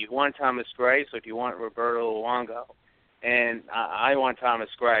you want Thomas Greiss or do you want Roberto Luongo? And I want Thomas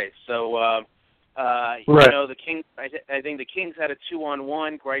Greiss. So, the Kings, I think the Kings had a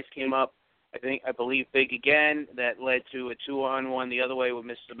 2-on-1. Greiss came up, I believe, big again. That led to a 2-on-1 the other way with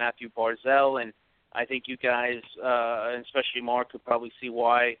Mr. Matthew Barzal, and I think you guys, and especially Mark, could probably see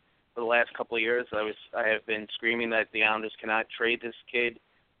why for the last couple of years I have been screaming that the Islanders cannot trade this kid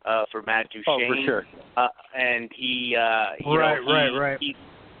for Matt Duchene. Oh, for sure. And he, Right.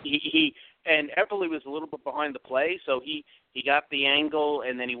 He and Eberle was a little bit behind the play, so he got the angle,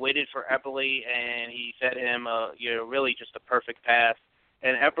 and then he waited for Eberle, and he fed him really just a perfect pass.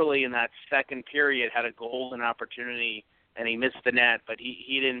 And Eberle in that second period had a golden opportunity, and he missed the net, but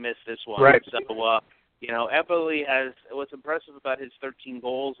he didn't miss this one. Right. So, Eberle has, what's impressive about his 13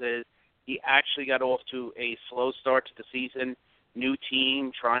 goals is he actually got off to a slow start to the season, new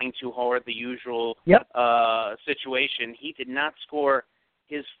team, trying too hard, the usual situation. He did not score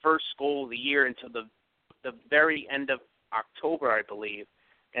his first goal of the year until the very end of October, I believe.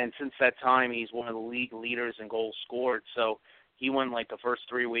 And since that time, he's one of the league leaders in goals scored. So he went like the first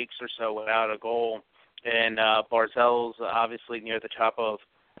 3 weeks or so without a goal. And Barzal's obviously near the top of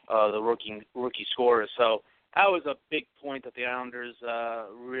the rookie scorers. So that was a big point that the Islanders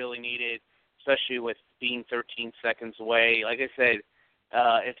really needed, especially with being 13 seconds away. Like I said,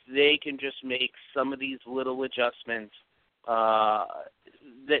 if they can just make some of these little adjustments,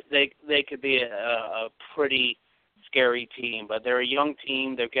 they could be a pretty scary team. But they're a young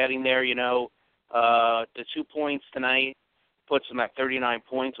team. They're getting there, The 2 points tonight puts them at 39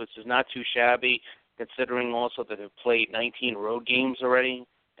 points, which is not too shabby, considering also that they've played 19 road games already,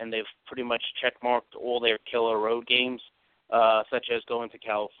 and they've pretty much checkmarked all their killer road games, such as going to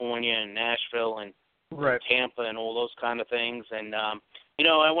California and Nashville and Tampa and all those kind of things. And,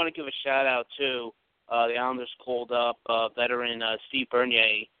 I want to give a shout-out, too. The Islanders called up veteran Steve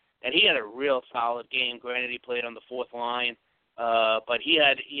Bernier, and he had a real solid game. Granted, he played on the fourth line, but he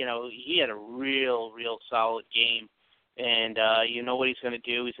had a real solid game. And you know what he's going to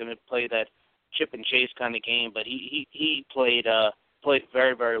do? He's going to play that chip and chase kind of game, but he played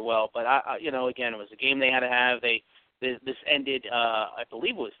very, very well. But again, it was a game they had to have. This ended, I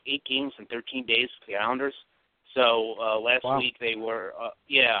believe it was 8 games in 13 days for the Islanders. So last week they were,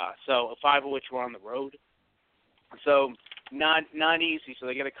 so 5 of which were on the road. So not easy. So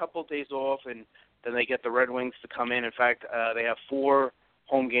they get a couple of days off, and then they get the Red Wings to come in. In fact, they have 4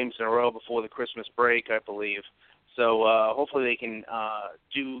 home games in a row before the Christmas break, I believe. So hopefully they can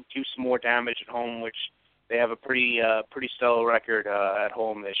do some more damage at home, which they have a pretty stellar record at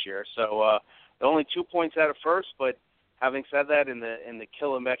home this year. So they're only 2 points out of first, but having said that, in the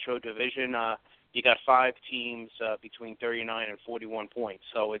Killer Metro division, you got 5 teams between 39 and 41 points.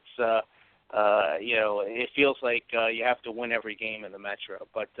 So it's it feels like you have to win every game in the Metro.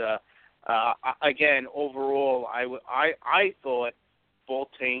 But again, overall, I thought both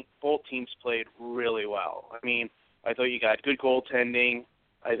teams played really well. I mean, I thought you got good goaltending.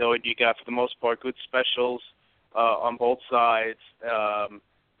 I thought you got, for the most part, good specials on both sides.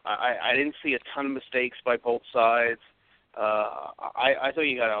 I didn't see a ton of mistakes by both sides. I thought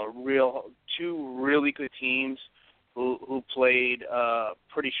you got 2 really good teams who played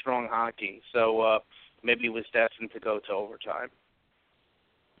pretty strong hockey. So maybe it was destined to go to overtime.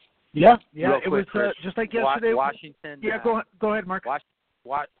 Yeah, Real it quick, was Chris, just like yesterday. Washington. Yeah, go ahead, Mark.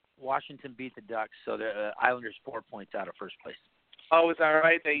 Washington beat the Ducks, so the Islanders 4 points out of first place. Oh, is that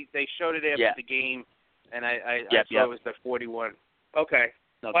right? They showed it after the game, and I saw it was the 41. Okay.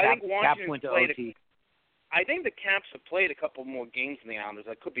 No, well, I think Caps Washington went to played OT. I think the Caps have played a couple more games than the Islanders.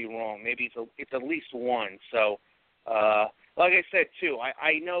 I could be wrong. Maybe it's at least one. So, like I said, too,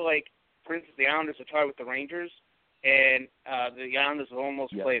 I know, like, for instance, the Islanders are tied with the Rangers, and the Islanders have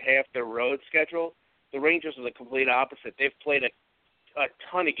almost played half their road schedule. The Rangers are the complete opposite. They've played a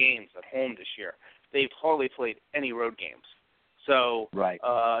ton of games at home this year. They've hardly played any road games. So, right.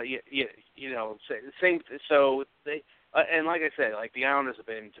 You know, same. So they and like I said, like the Islanders have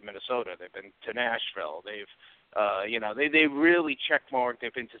been to Minnesota, they've been to Nashville, they've, you know, they really checkmarked.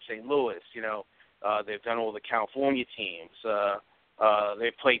 They've been to St. Louis, you know, they've done all the California teams.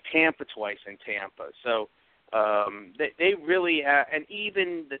 They've played Tampa twice in Tampa. So they really have, and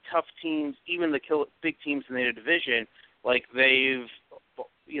even the tough teams, even the big teams in their division, like they've,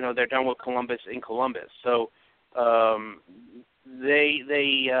 you know, they're done with Columbus in Columbus. So the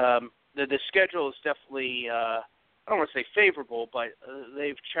schedule is definitely, I don't want to say favorable, but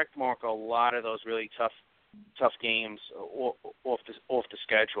they've checkmarked a lot of those really tough games off the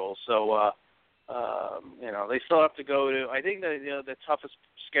schedule. So you know, they still have to go to. I think the toughest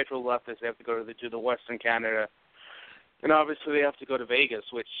schedule left is they have to go to the Western Canada, and obviously they have to go to Vegas,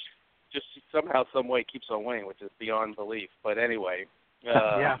 which just somehow, some way keeps on winning, which is beyond belief. But anyway.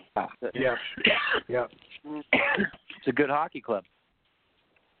 Yeah. It's a good hockey club.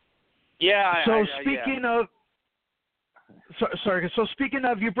 Yeah. So speaking of, sorry. So speaking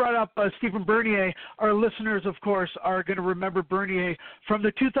of, you brought up Stephen Bernier. Our listeners, of course, are going to remember Bernier from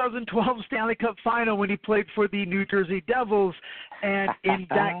the 2012 Stanley Cup Final when he played for the New Jersey Devils, and in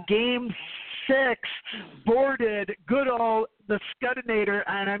that Game 6, boarded good old the Scudinator,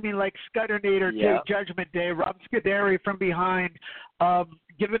 and I mean like Scudinator too, Judgment Day, Rob Scuderi from behind,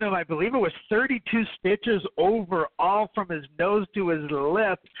 giving him, I believe it was 32 stitches overall from his nose to his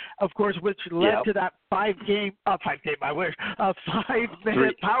lip, of course, which led to that 5-minute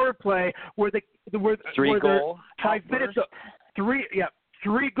power play where the 5 minutes,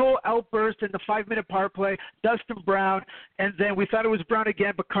 3-goal outburst in the 5-minute power play, Dustin Brown, and then we thought it was Brown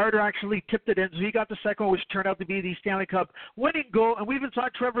again, but Carter actually tipped it in, so he got the second one, which turned out to be the Stanley Cup winning goal, and we even saw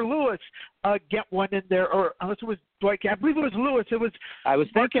Trevor Lewis get one in there, or unless it was Dwight, I believe it was Lewis. I was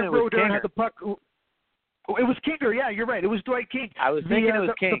thinking it was Kinger. Had the puck. It was Kinger, yeah, you're right. It was Dwight King. I was thinking it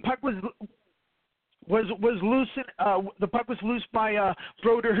was King. The puck was loose. The puck was loose by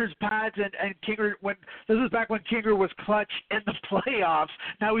Broder's pads, and Kinger. This was back when Kinger was clutch in the playoffs.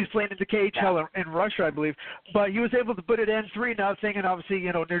 Now he's playing in the KHL in Russia, I believe. But he was able to put it in 3-0, and obviously,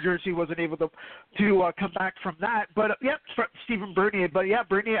 you know, New Jersey wasn't able to come back from that. But Stephen Bernier. But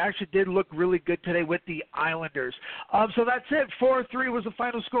Bernier actually did look really good today with the Islanders. So that's it. 4-3 was the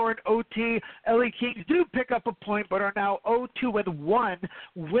final score in OT. LA Kings do pick up a point, but are now 0-2-1,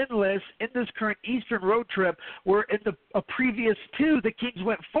 winless in this current Eastern road trip, where in the previous two, the Kings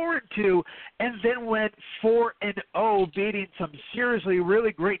went 4-2 and then went 4-0, beating some seriously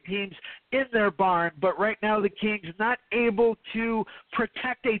really great teams in their barn. But right now, the Kings not able to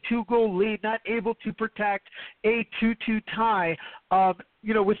protect a 2-goal lead, not able to protect a 2-2 tie.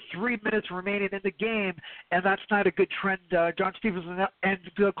 With 3 minutes remaining in the game, and that's not a good trend. John Stephenson and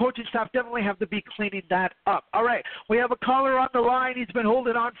the coaching staff definitely have to be cleaning that up. All right, we have a caller on the line. He's been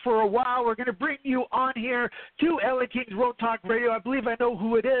holding on for a while. We're going to bring you on here to LA Kings Road Talk Radio. I believe I know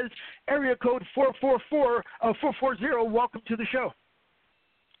who it is. Area code 440. Welcome to the show.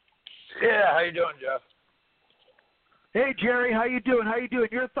 Yeah, how you doing, Jeff? Hey, Jerry, how you doing?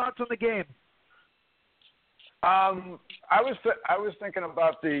 Your thoughts on the game? I was thinking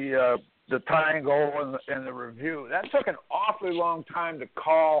about the tying goal and the review. That took an awfully long time to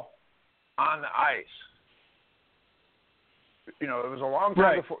call on the ice. You know, it was a long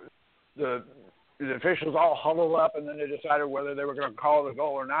time before the officials all huddled up, and then they decided whether they were going to call the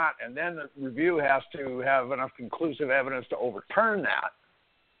goal or not. And then the review has to have enough conclusive evidence to overturn that.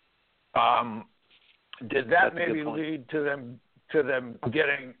 Did that maybe lead to them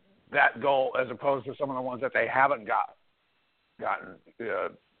getting that goal as opposed to some of the ones that they haven't gotten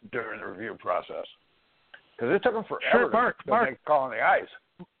during the review process? Because it took them forever to make a call on the ice.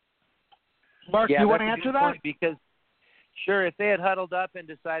 Mark, do you want to answer that? Because, if they had huddled up and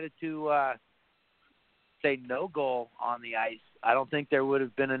decided to say no goal on the ice, I don't think there would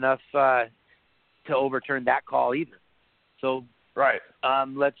have been enough to overturn that call either. So,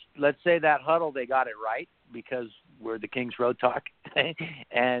 let's say that huddle, they got it right because we're the Kings Road Talk.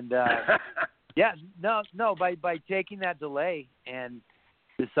 And, by taking that delay and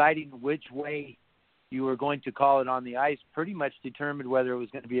deciding which way you were going to call it on the ice pretty much determined whether it was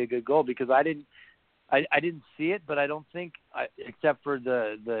going to be a good goal, because I didn't see it, but I don't think, except for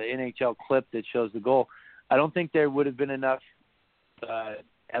the NHL clip that shows the goal, I don't think there would have been enough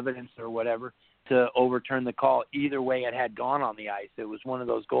evidence or whatever to overturn the call either way it had gone on the ice. It was one of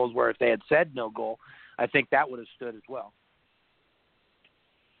those goals where if they had said no goal, I think that would have stood as well.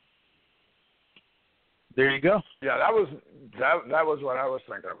 There you go. Yeah, that was what I was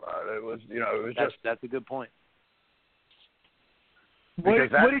thinking about. It was, that's a good point.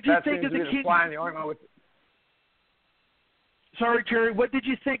 What did you that think of seems to the be Kings? flying the ointment with. Sorry, Jerry. What did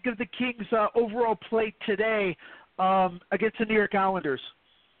you think of the Kings' overall play today against the New York Islanders?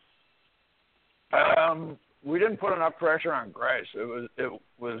 We didn't put enough pressure on Grice. It was,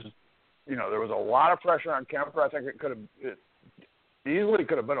 there was a lot of pressure on Kemper. I think it easily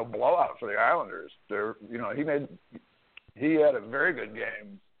could have been a blowout for the Islanders. He had a very good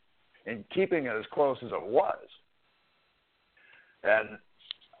game in keeping it as close as it was. And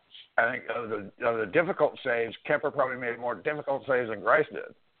I think of the difficult saves, Kemper probably made more difficult saves than Grice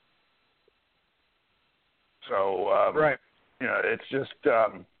did. So, right. It's just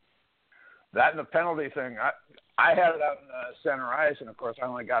that and the penalty thing. I had it out in center ice, and, of course, I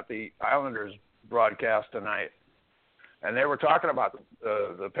only got the Islanders broadcast tonight. And they were talking about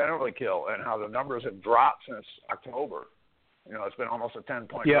the penalty kill and how the numbers have dropped since October. It's been almost a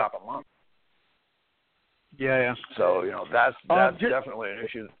 10-point drop a month. Yeah. So, that's definitely an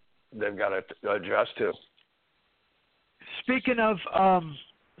issue they've got to adjust to. Speaking of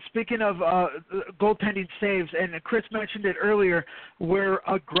goaltending saves, and Chris mentioned it earlier, where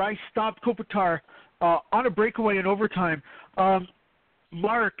Grice stopped Kopitar on a breakaway in overtime.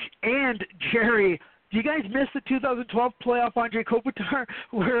 Mark and Jerry, do you guys miss the 2012 playoff Andre Kopitar,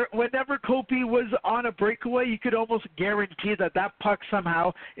 where whenever Kopi was on a breakaway, you could almost guarantee that puck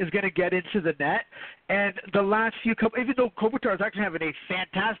somehow is going to get into the net? And the last few even though Kopitar is actually having a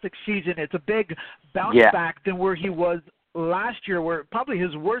fantastic season, it's a big bounce back than where he was last year, where probably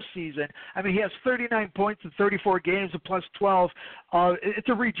his worst season. I mean, he has 39 points in 34 games, a plus 12. It's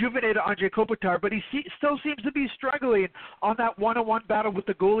a rejuvenated Andre Kopitar, but he still seems to be struggling on that one-on-one battle with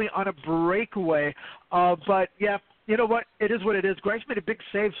the goalie on a breakaway. But, yeah, you know what? It is what it is. Grice made a big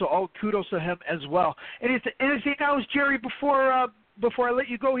save, so all kudos to him as well. Anything else, Jerry, before I let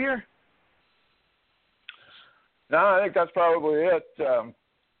you go here? No, I think that's probably it.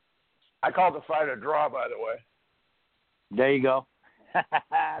 I called the fight a draw, by the way. There you go.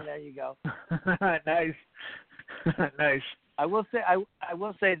 There you go. Nice. Nice. I will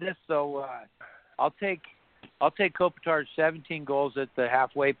say this though. I'll take Kopitar's 17 goals at the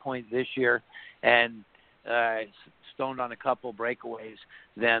halfway point this year, and stoned on a couple breakaways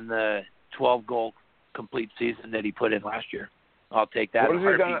than the 12-goal complete season that he put in last year. I'll take that. What's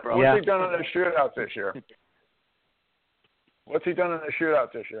he done in the shootout this year? What's he done in the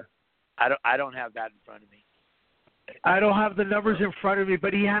shootout this year? I don't have that in front of me. I don't have the numbers in front of me,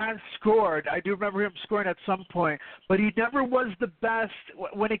 but he has scored. I do remember him scoring at some point, but he never was the best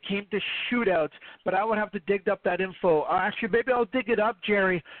when it came to shootouts. But I would have to dig up that info. Actually, maybe I'll dig it up,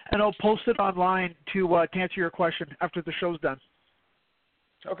 Jerry, and I'll post it online to answer your question after the show's done.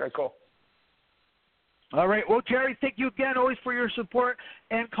 Okay, cool. All right. Well, Jerry, thank you again always for your support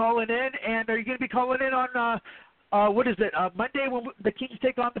and calling in. And are you going to be calling in on Monday when the Kings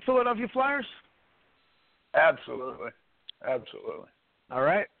take on the Philadelphia Flyers? Absolutely. All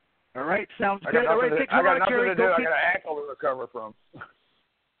right. Sounds good. All right. I got nothing to do. I got an ankle to recover from.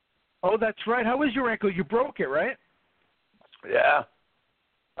 Oh, that's right. How was your ankle? You broke it, right? Yeah.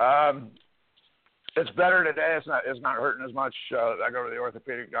 It's better today. It's not hurting as much. I go to the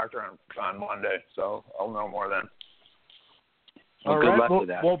orthopedic doctor on Monday, so I'll know more then. Well, good luck with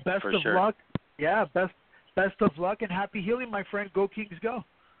that. Well, best of sure. luck. Yeah, best of luck and happy healing, my friend. Go Kings, go.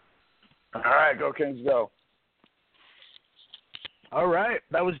 All right, go Kings, go. All right.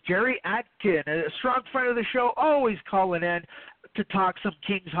 That was Jerry Atkin, a strong friend of the show, always calling in to talk some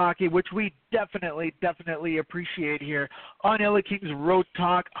Kings hockey, which we definitely appreciate here on LA Kings Road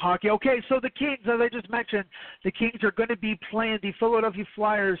Talk Hockey. Okay, so the Kings, as I just mentioned, the Kings are going to be playing the Philadelphia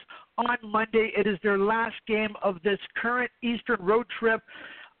Flyers on Monday. It is their last game of this current Eastern road trip.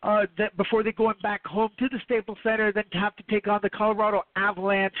 That before they going back home to the Staples Center, then have to take on the Colorado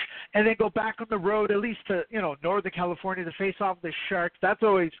Avalanche, and then go back on the road at least to Northern California to face off the Sharks. That's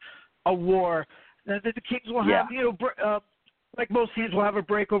always a war. And then the Kings will have like most teams will have a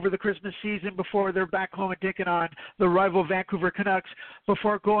break over the Christmas season before they're back home and taking on the rival Vancouver Canucks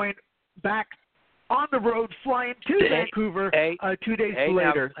before going back on the road, flying to Vancouver 2 days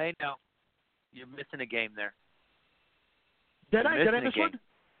later. Now, you're missing a game there. Did I miss one?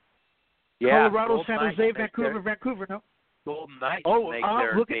 Yeah, Colorado, San Jose, Vancouver, no? Golden Knights make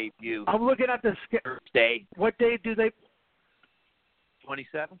their debut. I'm looking at the day. What day do they?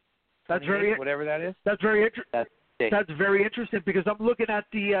 27. That's very whatever that is. That's very interesting. That's very interesting because I'm looking at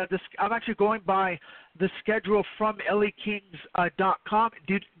I'm actually going by the schedule from LAKings.com.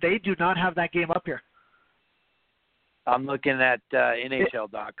 They do not have that game up here. I'm looking at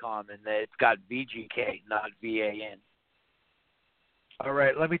NHL.com and it's got VGK, not VAN. All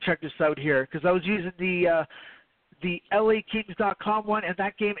right, let me check this out here because I was using the LAKings.com one, and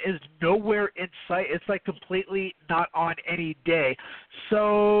that game is nowhere in sight. It's like completely not on any day.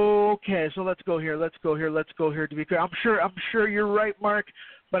 So so let's go here. To be clear, I'm sure you're right, Mark.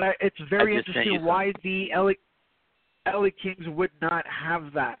 But it's very interesting why the LA Kings would not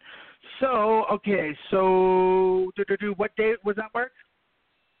have that. So what day was that, Mark?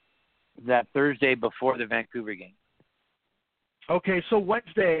 That Thursday before the Vancouver game. Okay, so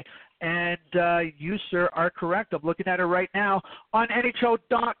Wednesday, and you, sir, are correct. I'm looking at it right now on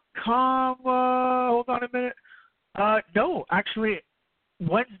NHL.com. Hold on a minute. No, actually,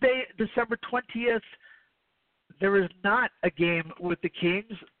 Wednesday, December 20th, there is not a game with the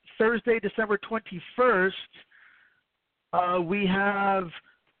Kings. Thursday, December 21st, we have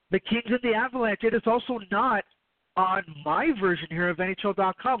the Kings and the Avalanche. It is also not on my version here of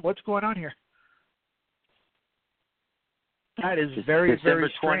NHL.com. What's going on here? That is very,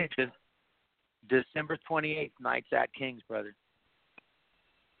 very strange. December 28th, Knights at Kings, brother.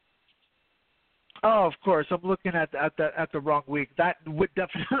 Oh, of course. I'm looking at the wrong week. That would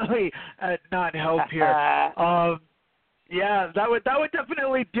definitely not help here. Yeah, that would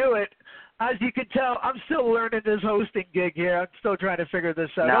definitely do it. As you can tell, I'm still learning this hosting gig here. I'm still trying to figure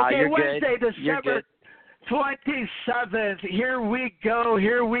this out. No, okay, you're Wednesday, good. December 27th. Here we go.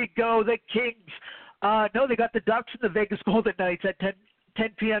 The Kings. No, they got the Ducks and the Vegas Golden Knights at 10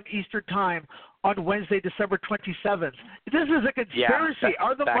 p.m. Eastern Time on Wednesday, December 27th. This is a conspiracy. Yeah,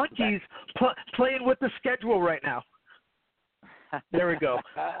 Are the Monkeys playing with the schedule right now? There we go.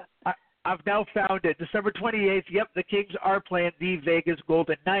 I've now found it. December 28th, yep, the Kings are playing the Vegas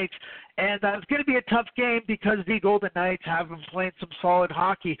Golden Knights. And it's going to be a tough game because the Golden Knights have been playing some solid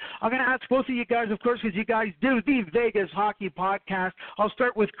hockey. I'm going to ask both of you guys, of course, because you guys do the Vegas Hockey Podcast. I'll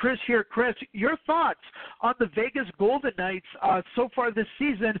start with Chris here. Chris, your thoughts on the Vegas Golden Knights so far this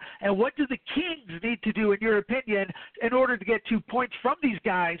season, and what do the Kings need to do, in your opinion, in order to get 2 points from these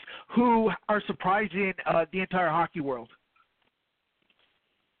guys who are surprising the entire hockey world?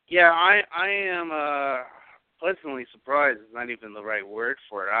 Yeah, I am pleasantly surprised. It's not even the right word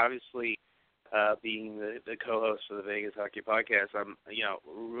for it. Obviously, being the co-host of the Vegas Hockey Podcast, I'm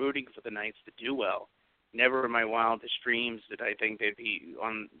rooting for the Knights to do well. Never in my wildest dreams did I think they'd be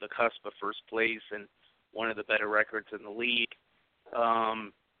on the cusp of first place and one of the better records in the league.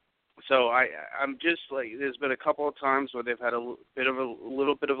 So I'm just like, there's been a couple of times where they've had a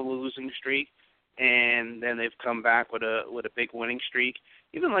little bit of a losing streak, and then they've come back with a big winning streak.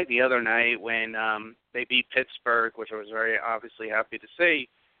 Even like the other night when they beat Pittsburgh, which I was very obviously happy to see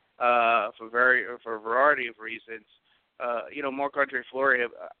for a variety of reasons. Mark Fleury,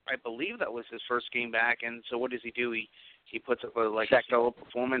 I believe that was his first game back, and so what does he do? He puts up a stellar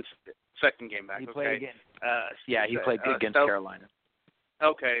performance. Second game back. He okay. played again. He played good against Carolina.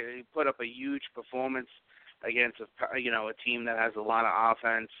 Okay, he put up a huge performance against a team that has a lot of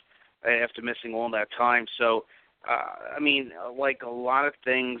offense after missing all that time. So, like a lot of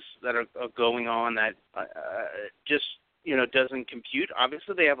things that are going on that just doesn't compute.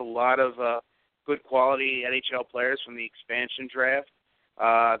 Obviously, they have a lot of good quality NHL players from the expansion draft.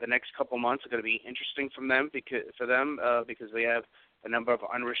 The next couple months are going to be interesting for them because they have a number of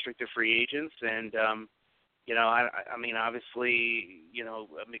unrestricted free agents, and obviously,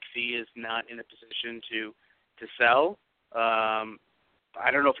 McPhee is not in a position to sell. I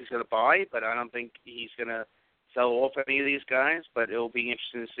don't know if he's going to buy, but I don't think he's going to sell off any of these guys. But it'll be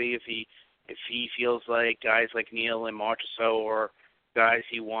interesting to see if he feels like guys like Neal and Marchessault or guys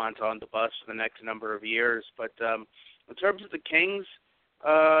he wants on the bus for the next number of years. But in terms of the Kings,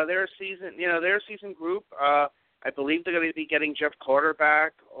 they're a seasoned group. I believe they're going to be getting Jeff Carter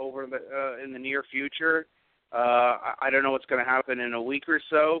back in the near future. I don't know what's going to happen in a week or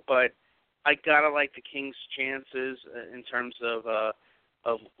so, but I gotta like the Kings' chances in terms of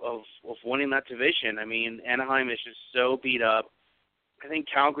winning that division. I mean, Anaheim is just so beat up. I think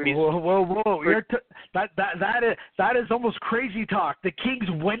Calgary's. Whoa! That is almost crazy talk. The Kings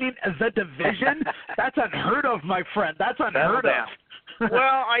winning the division? That's unheard of, my friend. That's unheard of. Well,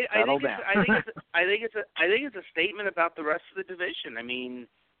 I think it's a statement about the rest of the division. I mean,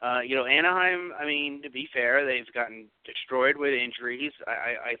 Anaheim. I mean, to be fair, they've gotten destroyed with injuries.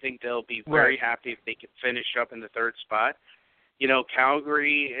 I think they'll be very happy if they can finish up in the third spot.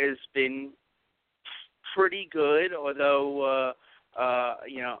 Calgary has been pretty good, although a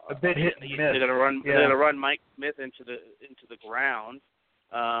bit hit and miss. They're gonna run Mike Smith into the ground,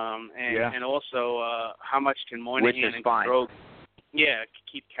 and also how much can Moynihan and Stroke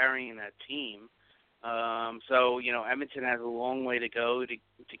keep carrying that team. So Edmonton has a long way to go to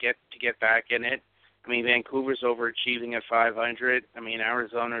get back in it. I mean, Vancouver's overachieving at 500. I mean,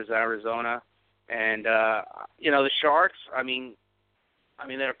 Arizona's Arizona. And the Sharks, I mean,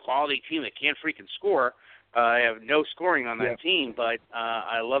 they're a quality team. They can't freaking score. I have no scoring on that team, but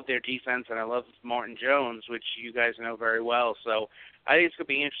I love their defense, and I love Martin Jones, which you guys know very well. So I think it's going to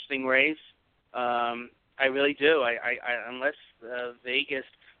be an interesting race. I really do. I unless Vegas,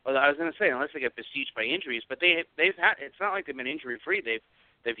 well, I was going to say unless they get besieged by injuries, but they've had. It's not like they've been injury free.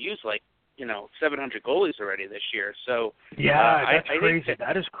 They've used 700 goalies already this year. So that's crazy.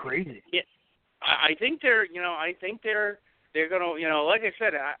 That is crazy. Yeah, I think they're gonna, like I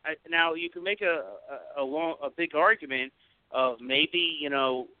said. Now you can make a big argument of maybe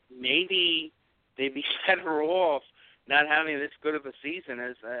they'd be better off not having this good of a season.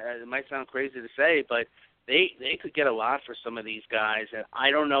 As it might sound crazy to say, but they could get a lot for some of these guys, and I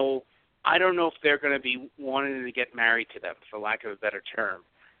don't know if they're going to be wanting to get married to them, for lack of a better term.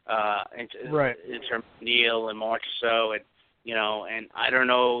 In terms of Neil and Marchessault, and I don't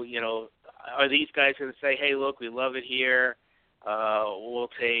know, are these guys going to say, hey, look, we love it here, we'll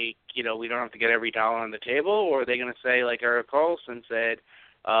take, we don't have to get every dollar on the table, or are they going to say, like Eric Carlson said,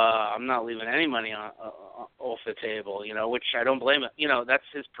 I'm not leaving any money off the table, which I don't blame him. That's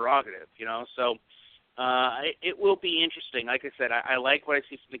his prerogative, so it will be interesting. Like I said, I like what I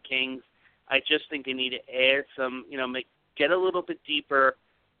see from the Kings. I just think they need to add some, get a little bit deeper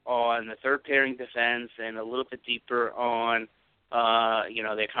on the third pairing defense and a little bit deeper on,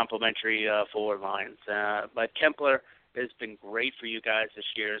 their complementary forward lines. But Kempler has been great for you guys this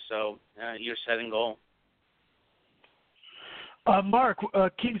year, so you're setting goal. Mark,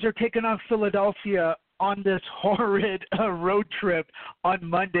 Kings are taking on Philadelphia on this horrid road trip on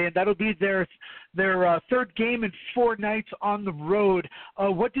Monday, and that'll be their third game in 4 nights on the road.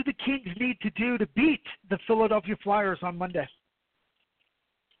 What do the Kings need to do to beat the Philadelphia Flyers on Monday?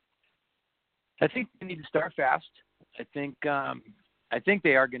 I think they need to start fast. I think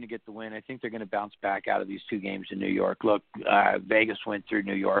they are going to get the win. I think they're going to bounce back out of these 2 games in New York. Look, Vegas went through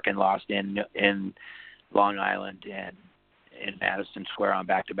New York and lost in Long Island and in Madison Square on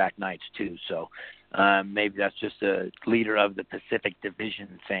back-to-back nights too. So maybe that's just a leader of the Pacific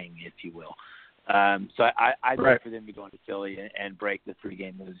Division thing, if you will. So I'd like for them to go into Philly and break the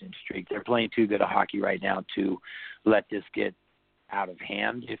 3-game losing streak. They're playing too good a hockey right now to let this get out of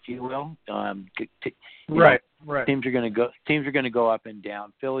hand, if you will. Teams are going to go up and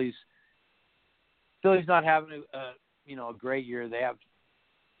down. Philly's not having a great year. They have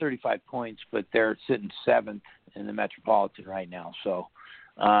 35 points, but they're sitting 7th in the Metropolitan right now. So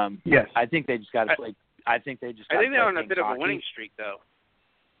I think they just got to play. I think they're on a bit of a winning streak, though.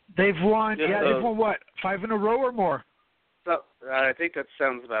 They've won. They've won what, 5 in a row or more? So I think that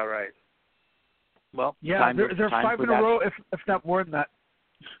sounds about right. Well, they're 5 in a row, if not more than that.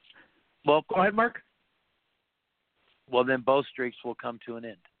 Well, go ahead, Mark. Well, then both streaks will come to an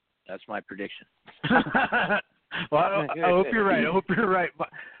end. That's my prediction. Well, I hope you're right. I hope you're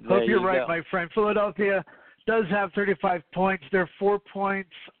right. My friend. Philadelphia does have 35 points. They're 4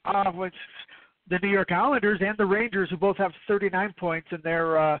 points off which the New York Islanders and the Rangers, who both have 39 points, and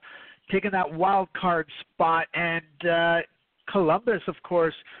they're taking that wild card spot. And Columbus, of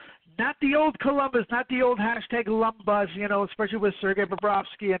course, not the old Columbus, not the old hashtag Lumbus, especially with Sergei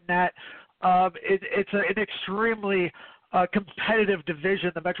Bobrovsky and that. It's an extremely competitive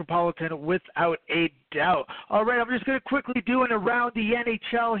division, the Metropolitan, without a doubt. All right, I'm just going to quickly do an around the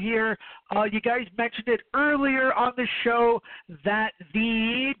NHL here. You guys mentioned it earlier on the show that let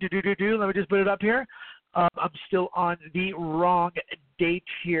me just put it up here. I'm still on the wrong date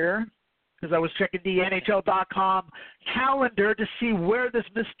here, because I was checking the NHL.com calendar to see where this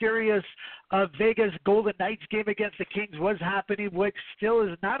mysterious Vegas Golden Knights game against the Kings was happening, which still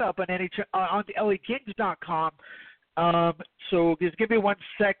is not up on on the LAKings.com. So just give me 1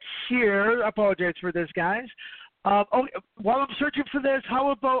 sec here. I apologize for this, guys. While I'm searching for this, how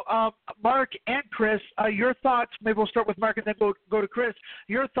about Mark and Chris, your thoughts? Maybe we'll start with Mark and then go to Chris.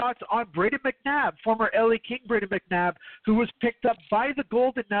 Your thoughts on Brayden McNabb, former LA King Brayden McNabb, who was picked up by the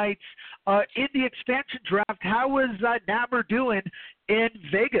Golden Knights in the expansion draft. How is Nabber doing in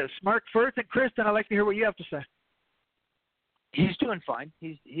Vegas? Mark first, and Chris, then I'd like to hear what you have to say. He's doing fine.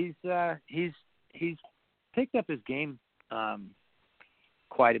 He's picked up his game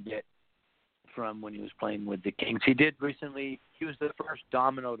quite a bit from when he was playing with the Kings. He did recently. He was the first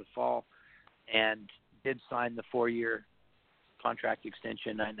domino to fall and did sign the 4-year contract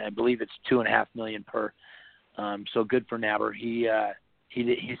extension. And I believe it's $2.5 million per. So good for Nabber. He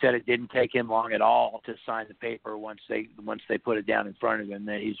said it didn't take him long at all to sign the paper once they put it down in front of him.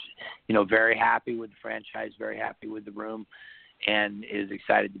 That he's very happy with the franchise, very happy with the room, and is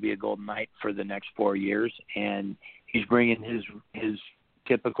excited to be a Golden Knight for the next 4 years. And he's bringing his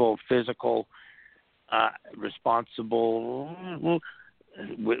typical physical responsible,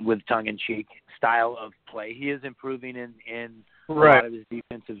 with tongue-in-cheek style of play. He is improving in a lot of his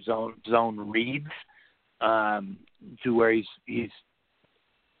defensive zone reads to where he's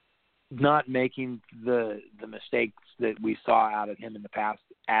not making the mistakes that we saw out of him in the past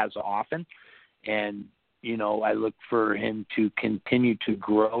as often. And, I look for him to continue to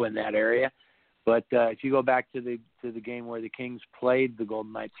grow in that area. But if you go back to the game where the Kings played the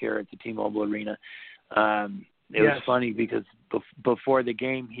Golden Knights here at the T-Mobile Arena, it was funny because before the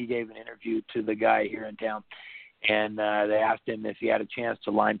game, he gave an interview to the guy here in town, and they asked him if he had a chance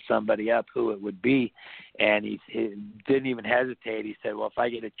to line somebody up, who it would be, and he didn't even hesitate. He said, well, if I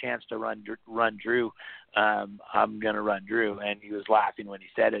get a chance to run Drew, I'm going to run Drew, and he was laughing when he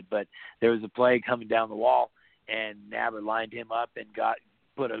said it, but there was a play coming down the wall, and Nabber lined him up and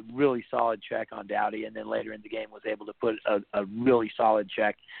put a really solid check on Doughty, and then later in the game was able to put a really solid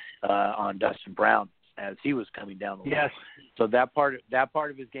check on Dustin Brown as he was coming down the wall. So that part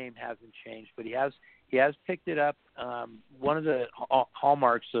of his game hasn't changed, but he has picked it up. One of the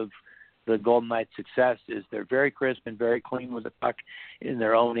hallmarks of the Golden Knights' success is they're very crisp and very clean with the puck in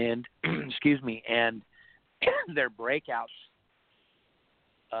their own end. Excuse me, and their breakouts,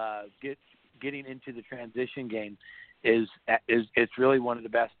 getting into the transition game, is it's really one of the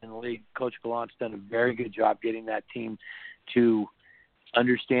best in the league. Coach Gallant's done a very good job getting that team to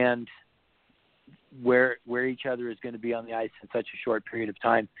understand where each other is going to be on the ice in such a short period of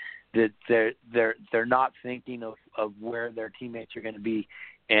time, that they're not thinking of where their teammates are going to be,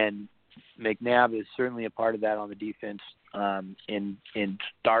 and McNabb is certainly a part of that on the defense in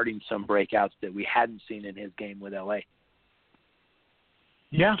starting some breakouts that we hadn't seen in his game with LA.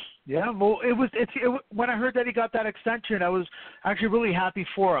 Yeah. Well, when I heard that he got that extension, I was actually really happy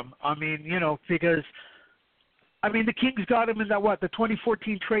for him. I mean, because the Kings got him in the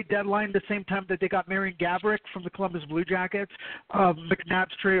 2014 trade deadline, the same time that they got Marian Gaborik from the Columbus Blue Jackets.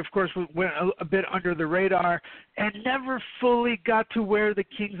 McNabb's trade, of course, went a bit under the radar and never fully got to where the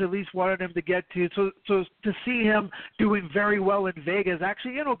Kings at least wanted him to get to. So to see him doing very well in Vegas,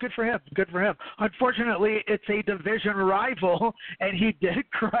 actually, good for him. Good for him. Unfortunately, it's a division rival, and he did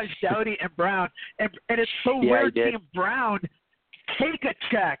crush Doughty and Brown. And it's so weird seeing Brown take a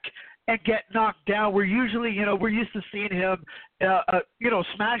check and get knocked down. We're usually, we're used to seeing him,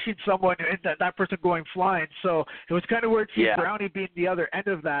 smashing someone and that person going flying. So it was kind of weird to see Brownie being the other end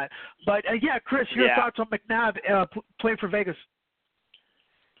of that. But Chris, your thoughts on McNabb playing for Vegas?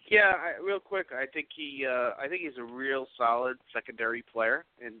 Yeah, real quick, I think he's a real solid secondary player,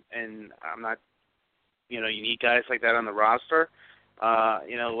 and I'm not, you need guys like that on the roster.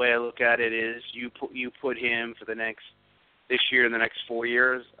 The way I look at it is you put him for this year and the next 4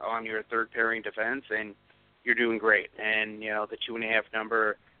 years on your third pairing defense, and you're doing great. And, the 2.5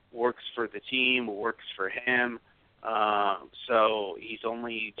 number works for the team, works for him. So he's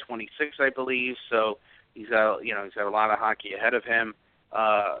only 26, I believe. So he's got a lot of hockey ahead of him.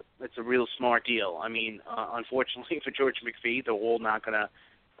 It's a real smart deal. I mean, unfortunately for George McPhee, they're all not gonna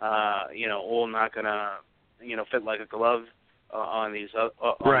fit like a glove on these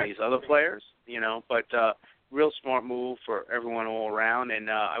other players. But real smart move for everyone all around. And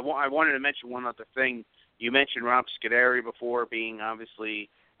I wanted to mention one other thing. You mentioned Rob Scuderi before being obviously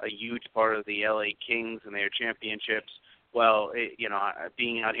a huge part of the LA Kings and their championships. Well,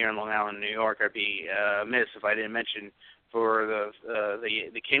 being out here in Long Island, New York, I'd be amiss if I didn't mention for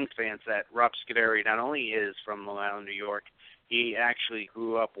the Kings fans that Rob Scuderi not only is from Long Island, New York, he actually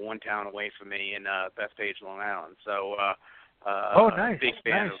grew up one town away from me in Bethpage, Long Island. So, nice.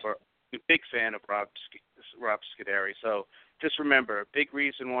 Big fan of Rob Scuderi. So just remember, a big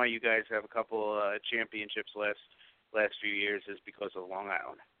reason why you guys have a couple championships last few years is because of Long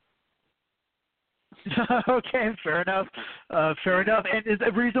Island. Okay, fair enough. And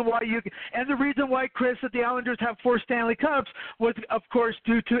the reason why Chris, that the Islanders have 4 Stanley Cups was, of course,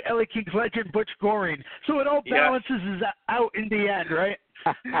 due to LA Kings legend Butch Goring. So it all balances out in the end, right?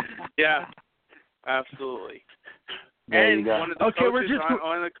 Yeah, absolutely. There and one of the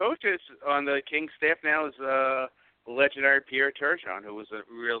coaches on the Kings staff now is the legendary Pierre Turgeon, who was a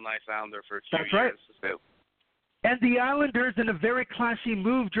real nice Islander for a few years. Right. And the Islanders, in a very classy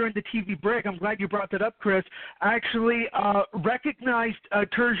move during the TV break, I'm glad you brought that up, Chris, actually recognized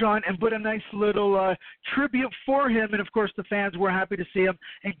Turgeon and put a nice little tribute for him. And, of course, the fans were happy to see him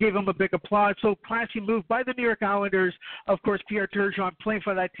and gave him a big applause. So, classy move by the New York Islanders. Of course, Pierre Turgeon playing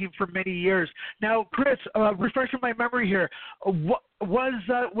for that team for many years. Now, Chris, refreshing my memory here,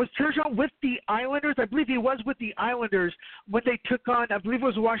 was Turgeon with the Islanders? I believe he was with the Islanders when they took on, I believe it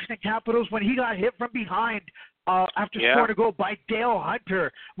was the Washington Capitals, when he got hit from behind after scoring a goal by Dale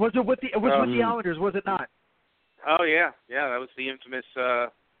Hunter. Was it with the Islanders? Was it not? Oh yeah, that was the infamous.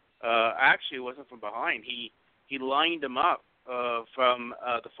 Actually, it wasn't from behind. He lined him up from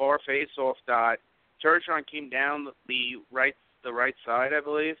the far face-off dot. Turgeon came down the right side, I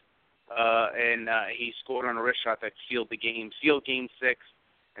believe, and he scored on a wrist shot that sealed Game 6,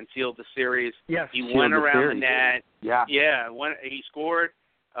 and sealed the series. Yes, he went around the net. Yeah. He scored.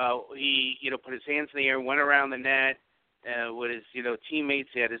 He put his hands in the air, went around the net with his teammates.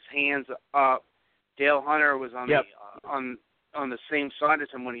 He had his hands up. Dale Hunter was on the same side as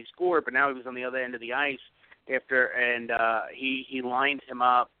him when he scored, but now he was on the other end of the ice he lined him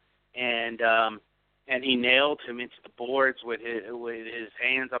up and he nailed him into the boards with his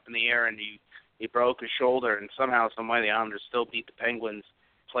hands up in the air, and he broke his shoulder, and somehow, some way, the Islanders still beat the Penguins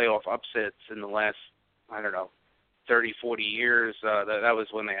playoff upsets in the last, 30, 40 years. That was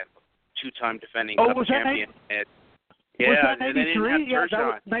when they had two-time defending Cup champion. Was that 93? Yeah, that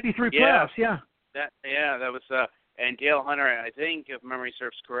was 93 playoffs, That was and Dale Hunter, I think, if memory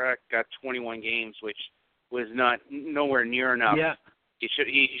serves correct, got 21 games, which was nowhere near enough. Yeah. He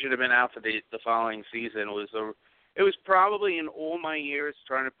should have been out for the following season. It was probably in all my years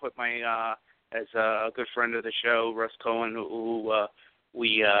trying to put my as a good friend of the show, Russ Cohen, who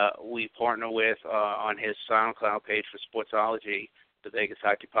we partner with on his SoundCloud page for Sportsology, the Vegas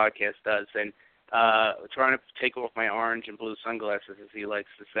Hockey Podcast does, and trying to take off my orange and blue sunglasses, as he likes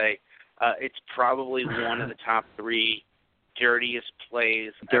to say. It's probably one of the top 3 dirtiest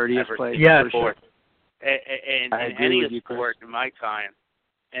plays I've ever seen in sport. And any sport in my time.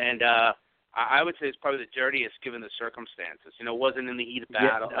 And I would say it's probably the dirtiest given the circumstances. It wasn't in the heat of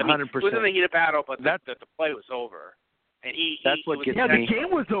battle. 100%. I mean, it was in the heat of battle, but the play was over. And the game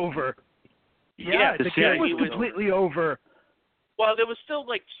was over. The game was completely over. Well, there was still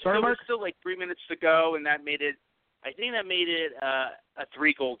 3 minutes to go, and that made it. I think that made it a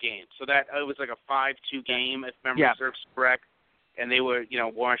 3-goal game. So that it was like a 5-2 game, if memory serves correct. And they were,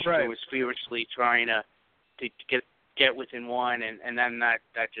 Washington was feverishly trying to get within one, and then that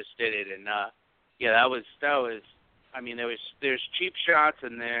just did it. And that was. I mean, there's cheap shots,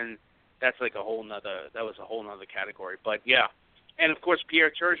 and then that's like a whole nother category. But yeah, and of course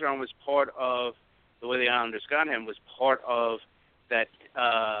Pierre Turgeon was part of the way the Islanders got him, was part of that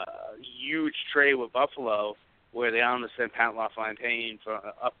huge trade with Buffalo, where the Islanders sent Pat LaFontaine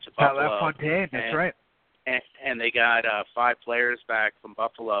up to Buffalo. Pat LaFontaine, that's right. And they got 5 players back from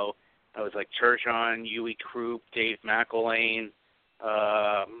Buffalo. It was like Turgeon, Huey Krupp, Dave McElwain.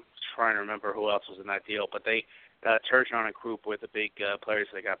 Trying to remember who else was in that deal, but they Turgeon and Krupp were the big players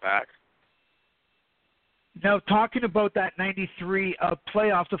they got back. Now, talking about that 93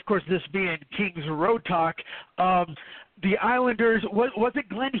 playoffs, of course, this being Kings Road Talk, the Islanders, was it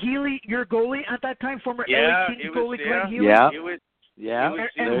Glenn Healy, your goalie at that time, former LA Kings goalie Glenn Healy?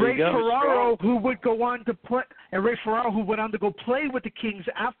 And Ray Ferraro, who would go on to play, who went on to go play with the Kings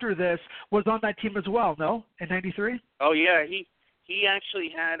after this, was on that team as well. No, in '93. Oh yeah, he actually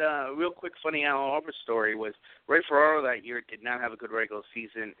had a real quick funny Al Arbor story. Was Ray Ferraro that year did not have a good regular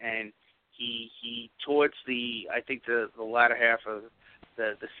season, and he towards the latter half of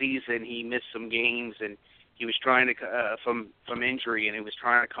the season, he missed some games, and he was trying to from injury, and he was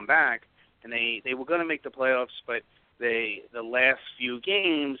trying to come back, and they were going to make the playoffs, but the last few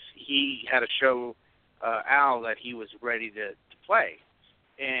games, he had to show Al that he was ready to play.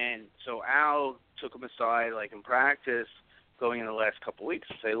 And so Al took him aside, like in practice, going in the last couple of weeks,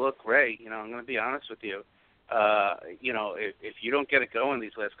 and say, look, Ray, I'm going to be honest with you. If you don't get it going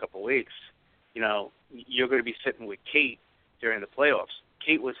these last couple of weeks, you're going to be sitting with Kate during the playoffs.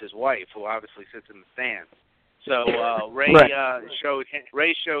 Kate was his wife, who obviously sits in the stands. So Ray showed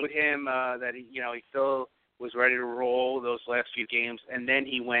him that he still was ready to roll those last few games, and then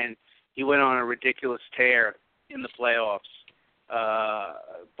he went on a ridiculous tear in the playoffs,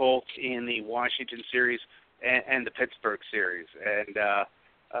 both in the Washington series and the Pittsburgh series, and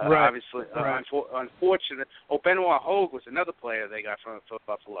obviously, unfortunate. Benoit Hogue was another player they got from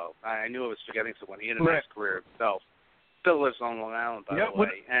Buffalo. I knew I was forgetting someone. He had a nice career himself. Still lives on Long Island, by the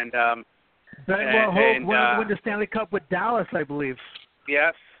way. And Benoit Hogue won the Stanley Cup with Dallas, I believe.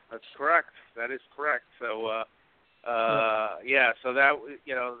 Yes, that's correct. That is correct. So, so that,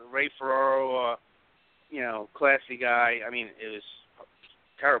 Ray Ferraro, classy guy. I mean, it was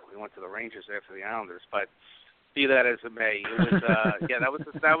terrible. He went to the Rangers after the Islanders, but be that as it may, it was,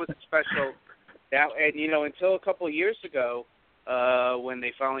 that was a special. And until a couple of years ago, when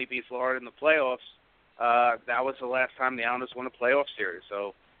they finally beat Florida in the playoffs, that was the last time the Islanders won a playoff series.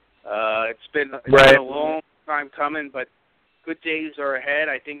 So it's been a long time coming, but good days are ahead.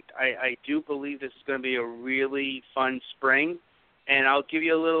 I do believe this is going to be a really fun spring, and I'll give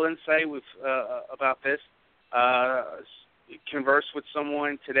you a little insight about this. Conversed with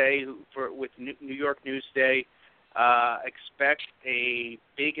someone today with New York Newsday. Expect a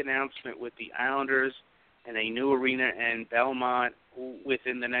big announcement with the Islanders and a new arena in Belmont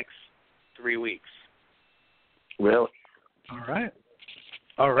within the next 3 weeks. Really? All right.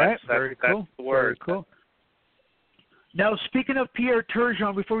 Very cool. That's the word. Very cool. Now, speaking of Pierre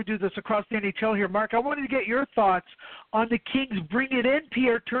Turgeon, before we do this across the NHL here, Mark, I wanted to get your thoughts on the Kings bringing in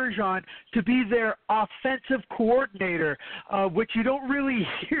Pierre Turgeon to be their offensive coordinator, which you don't really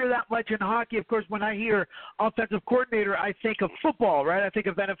hear that much in hockey. Of course, when I hear offensive coordinator, I think of football, right? I think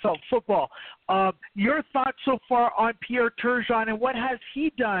of NFL football. Your thoughts so far on Pierre Turgeon, and what has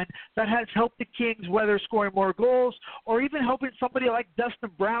he done that has helped the Kings, whether scoring more goals or even helping somebody like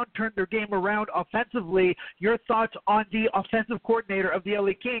Dustin Brown turn their game around offensively? Your thoughts on the offensive coordinator of the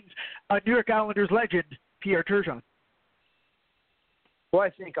LA Kings, New York Islanders legend, Pierre Turgeon. Well,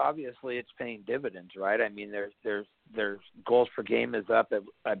 I think obviously it's paying dividends, right? I mean, there's goals per game is up.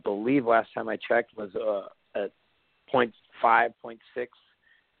 I believe last time I checked was at 0.5,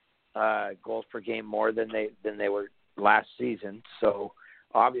 0.6 goals per game more than they were last season. So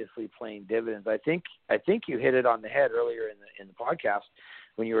obviously playing dividends. I think you hit it on the head earlier in the podcast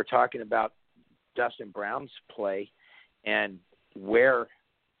when you were talking about Dustin Brown's play and where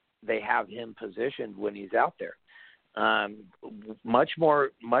they have him positioned when he's out there. Much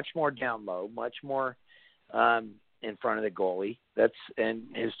more down low, much more in front of the goalie.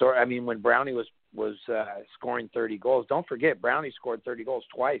 I mean, when Brownie was scoring 30 goals, don't forget Brownie scored 30 goals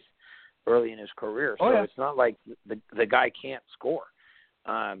twice early in his career. So It's not like the guy can't score.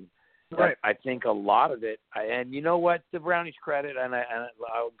 Right. I think a lot of it, and you know what, to Brownie's credit, and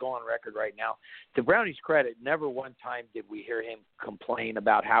I'll go on record right now, to Brownie's credit, never one time did we hear him complain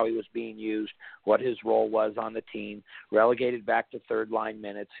about how he was being used, what his role was on the team, relegated back to third line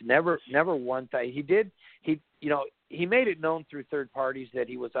minutes. Never one time. He made it known through third parties that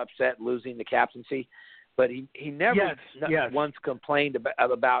he was upset losing the captaincy, but he never once complained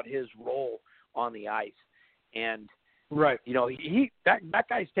about his role on the ice. And right, that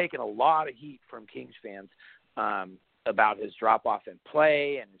guy's taken a lot of heat from Kings fans about his drop off in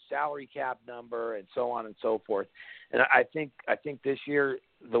play and his salary cap number and so on and so forth. And I think this year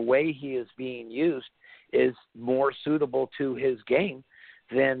the way he is being used is more suitable to his game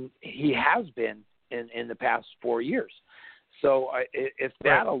than he has been in the past 4 years. So if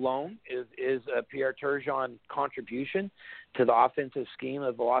that alone is a Pierre Turgeon contribution to the offensive scheme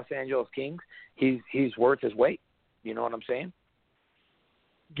of the Los Angeles Kings, he's worth his weight. You know what I'm saying?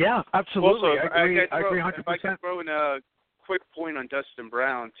 Yeah, absolutely. Also, I agree 100%. If I could throw in a quick point on Dustin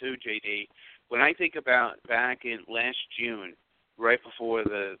Brown, too, JD, when I think about back in last June, right before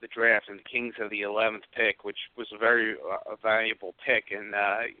the draft, and the Kings have the 11th pick, which was a very valuable pick, and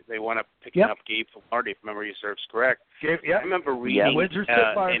they wound up picking up Gabe Vilardi, if memory serves correct. I remember reading,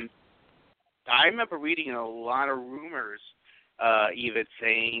 I remember reading a lot of rumors, even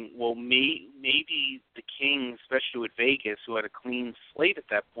saying, well, maybe the Kings, especially with Vegas, who had a clean slate at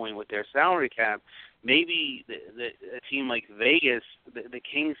that point with their salary cap, maybe a team like Vegas, the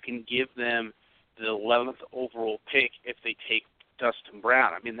Kings can give them the 11th overall pick if they take Dustin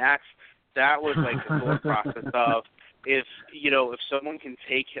Brown. I mean, that was like the thought process of if someone can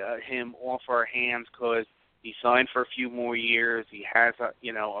take him off our hands because he signed for a few more years, he has a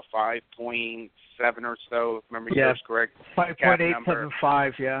 5.7 or so, if memory serves correct.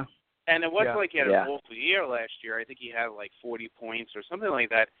 5.875, yeah. And it wasn't like he had an awful year last year. I think he had like 40 points or something like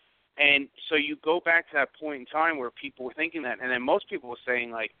that. And so you go back to that point in time where people were thinking that, and then most people were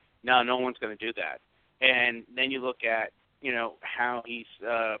saying like, no one's going to do that. And then you look at how he's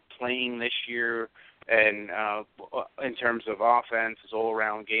playing this year, and in terms of offense, his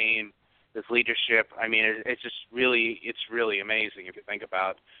all-around game, his leadership. I mean, it's really amazing if you think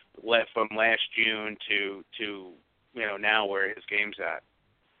about from last June to now where his game's at.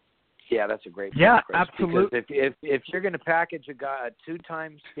 Yeah, that's a great point, yeah, Chris, absolutely. Because if you're going to package a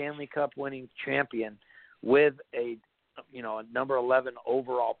two-time Stanley Cup winning champion with a number 11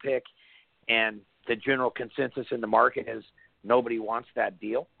 overall pick, and the general consensus in the market is nobody wants that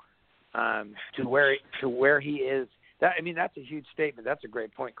deal, to where he is. That's a huge statement. That's a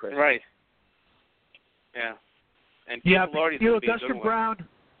great point, Chris. Right. Yeah. And Dustin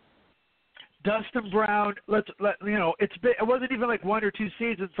Dustin Brown, it wasn't even like 1 or 2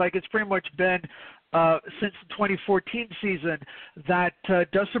 seasons. Like it's pretty much been since the 2014 season that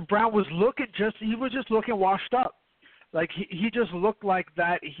Dustin Brown was just looking washed up. Like he just looked like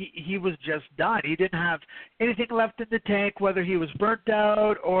that. He was just done. He didn't have anything left in the tank, whether he was burnt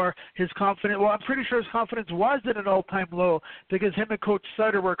out or his confidence. Well, I'm pretty sure his confidence was at an all-time low because him and Coach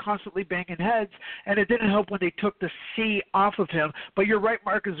Sutter were constantly banging heads, and it didn't help when they took the C off of him. But you're right,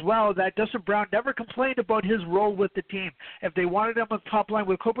 Mark, as well, that Dustin Brown never complained about his role with the team. If they wanted him on the top line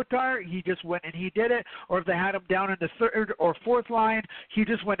with Kopitar, he just went and he did it. Or if they had him down in the third or fourth line, he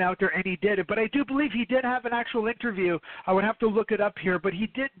just went out there and he did it. But I do believe he did have an actual interview. I would have to look it up here, but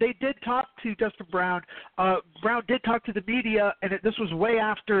they did talk to Dustin Brown. Brown did talk to the media, and this was way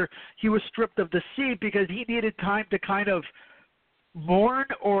after he was stripped of the C because he needed time to kind of mourn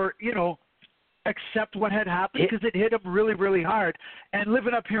or, accept what had happened because it hit him really, really hard. And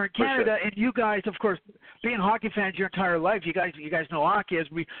living up here in Canada, and you guys, of course, being hockey fans your entire life, you guys know hockey as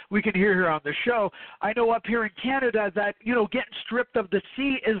we can hear here on the show. I know up here in Canada that, getting stripped of the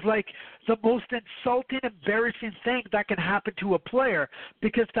C is like the most insulting, embarrassing thing that can happen to a player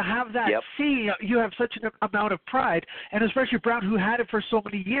because to have that C, you have such an amount of pride, and especially Brown, who had it for so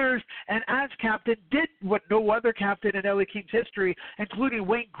many years, and as captain did what no other captain in LA Kings history, including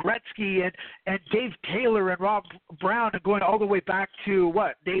Wayne Gretzky and Dave Taylor and Rob Brown, and going all the way back to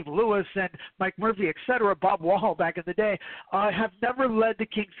Dave Lewis and Mike Murphy, etc., Bob Wall back in the day, have never led the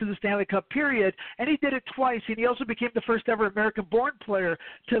Kings to the Stanley Cup period, and he did it twice, and he also became the first ever American-born player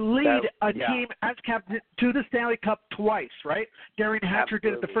to lead a team as captain to the Stanley Cup twice, right? Darian Hatcher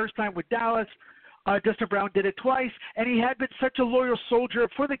did it the first time with Dallas. Dustin Brown did it twice, and he had been such a loyal soldier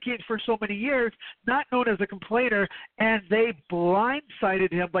for the Kings for so many years, not known as a complainer, and they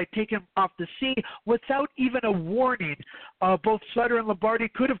blindsided him by taking him off the C without even a warning. Both Sutter and Lombardi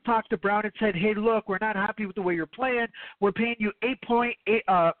could have talked to Brown and said, hey, look, we're not happy with the way you're playing. We're paying you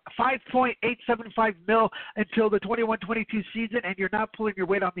 $5.875 million until the 21-22 season, and you're not pulling your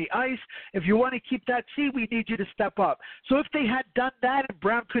weight on the ice. If you want to keep that C, we need you to step up. So if they had done that and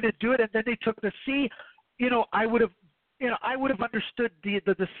Brown couldn't do it, and then they took the C, I would have understood the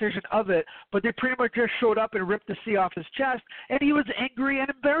decision of it, but they pretty much just showed up and ripped the C off his chest, and he was angry and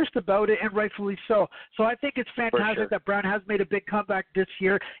embarrassed about it, and rightfully so. So I think it's fantastic that Brown has made a big comeback this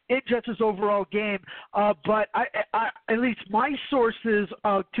year in just his overall game. But I at least my sources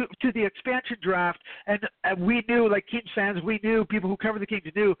to the expansion draft, and we knew, like Kings fans, we knew, people who cover the Kings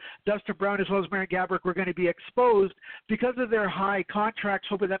knew Dustin Brown as well as Marian Gaborik were going to be exposed because of their high contracts,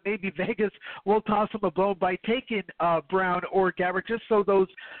 hoping that maybe Vegas will toss them a bone by taking Brown or Gaborik, just so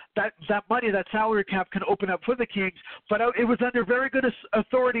that money, that salary cap, can open up for the Kings. But it was under very good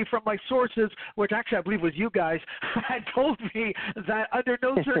authority from my sources, which actually I believe was you guys, had told me that under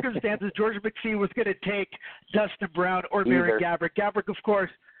no circumstances George McPhee was going to take Dustin Brown or Marian Gaborik. Gaborik, of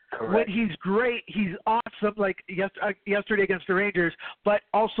course, when he's great, he's awesome, like yesterday against the Rangers, but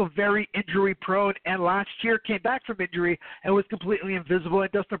also very injury-prone, and last year came back from injury and was completely invisible.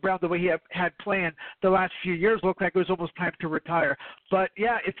 And Dustin Brown, the way he had playing the last few years, looked like it was almost time to retire. But,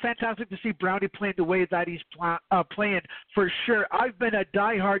 yeah, it's fantastic to see Brownie playing the way that he's playing for sure. I've been a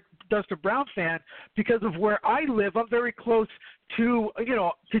diehard Dustin Brown fan because of where I live. I'm very close to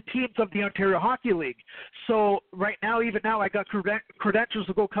teams of the Ontario Hockey League. So right now, even now, I got credentials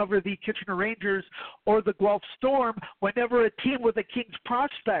to go cover the Kitchener Rangers or the Guelph Storm whenever a team with a Kings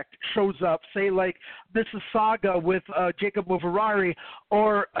prospect shows up, say like Mississauga with Jacob Moverari,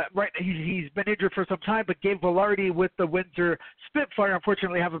 or he's been injured for some time, but Gabe Velarde with the Windsor Spitfire.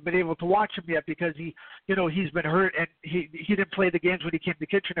 Unfortunately, I haven't been able to watch him yet because he's been hurt and he didn't play the games when he came to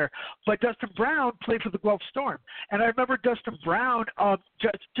Kitchener. But Dustin Brown played for the Guelph Storm, and I remember Dustin Brown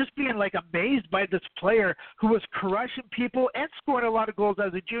just being like amazed by this player who was crushing people and scoring a lot of goals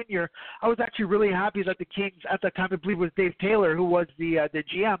as a junior. I was actually really happy that the Kings at that time, I believe it was Dave Taylor who was the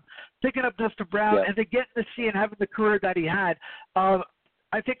GM, picking up Dustin Brown and then getting to see and having the career that he had. I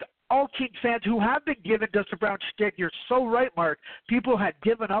think all Kings fans who have been given Dustin Brown shtick, you're so right, Mark. People had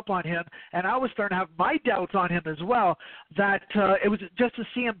given up on him, and I was starting to have my doubts on him as well, that it was just to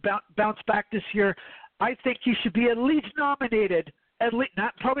see him bounce back this year. I think he should be at least nominated,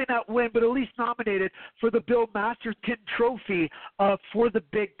 probably not win, but at least nominated for the Bill Masterton Trophy for the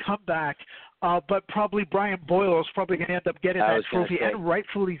big comeback. But probably Brian Boyle is probably going to end up getting that trophy, and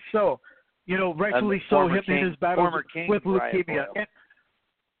rightfully so. Rightfully so, him in his battle with leukemia.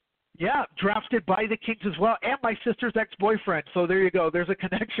 Yeah, drafted by the Kings as well, and my sister's ex-boyfriend. So there you go. There's a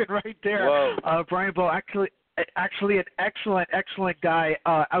connection right there. Brian Boyle, actually an excellent guy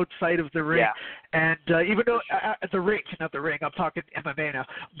outside of the ring. Yeah. And even though not the ring, I'm talking MMA now.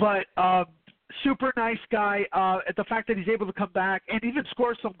 But super nice guy. The fact that he's able to come back and even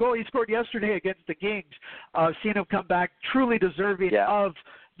score some goal. He scored yesterday against the Kings. Seeing him come back, truly deserving of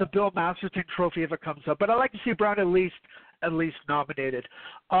the Bill Masterton Trophy if it comes up. But I like to see Brown at least nominated.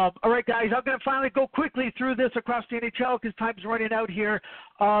 All right, guys, I'm going to finally go quickly through this across the NHL because time's running out here.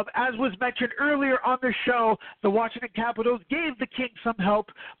 As was mentioned earlier on the show, the Washington Capitals gave the Kings some help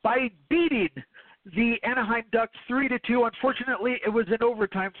by beating the Anaheim Ducks 3-2. Unfortunately, it was in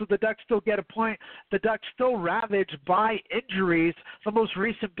overtime, so the Ducks still get a point. The Ducks still ravaged by injuries, the most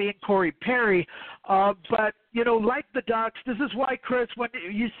recent being Corey Perry. But, you know, like the Ducks, this is why, Chris, when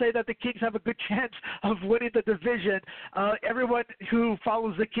you say that the Kings have a good chance of winning the division, everyone who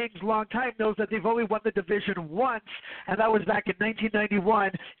follows the Kings a long time knows that they've only won the division once, and that was back in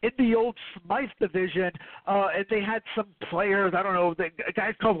 1991 in the old Smythe division. And they had some players, I don't know, the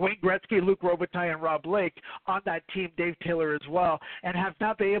guys called Wayne Gretzky, Luke Robitaille, and Rob Blake on that team, Dave Taylor as well, and have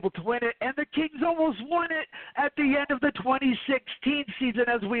not been able to win it. And the Kings almost won it at the end of the 2016 season,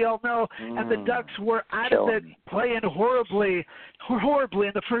 as we all know, and the Ducks were out of it, playing horribly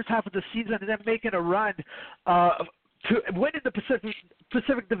in the first half of the season, and then making a run to winning the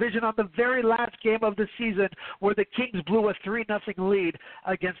Pacific Division on the very last game of the season, where the Kings blew a 3-0 lead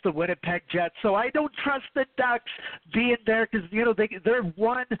against the Winnipeg Jets. So I don't trust the Ducks being there because, you know, they're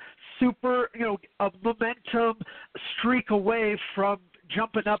one super, you know, a momentum streak away from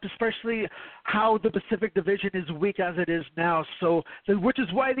jumping up, especially how the Pacific Division is weak as it is now. So, which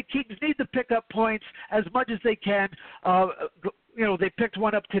is why the Kings need to pick up points as much as they can. You know, they picked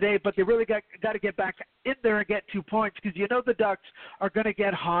one up today, but they really got to get back in there and get 2 points because you know the Ducks are going to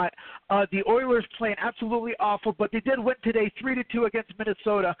get hot. The Oilers playing absolutely awful, but they did win today 3-2 against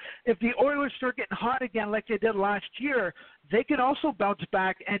Minnesota. If the Oilers start getting hot again like they did last year, they can also bounce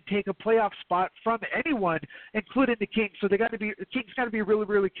back and take a playoff spot from anyone, including the Kings. So the Kings got to be really,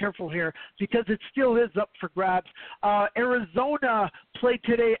 really careful here because it still is up for grabs. Arizona played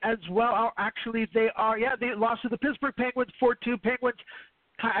today as well. Actually, they lost to the Pittsburgh Penguins 4-2. Penguins,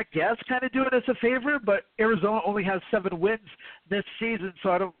 I guess, kind of doing us a favor, but Arizona only has 7 wins this season,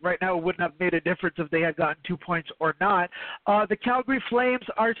 so right now it wouldn't have made a difference if they had gotten 2 points or not. The Calgary Flames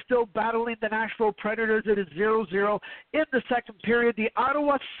are still battling the Nashville Predators. It is 0-0 in the second period. The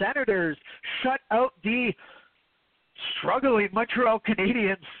Ottawa Senators shut out the struggling Montreal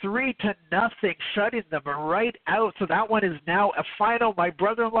Canadiens 3-0, shutting them right out. So that one is now a final. My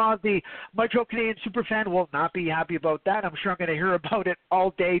brother-in-law, the Montreal Canadiens superfan, will not be happy about that. I'm sure I'm going to hear about it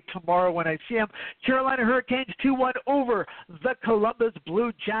all day tomorrow when I see him. Carolina Hurricanes 2-1 over the Columbus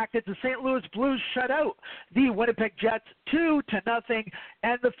Blue Jackets. The St. Louis Blues shut out the Winnipeg Jets 2-0,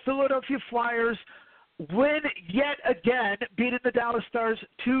 and the Philadelphia Flyers win yet again, beating the Dallas Stars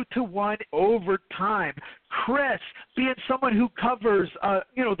 2-1 overtime. Chris, being someone who covers, the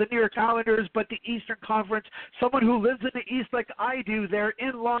New York Islanders, but the Eastern Conference, someone who lives in the East like I do there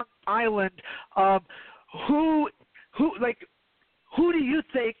in Long Island, who do you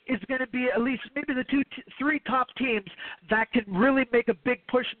think is going to be at least maybe the 2-3 top teams that can really make a big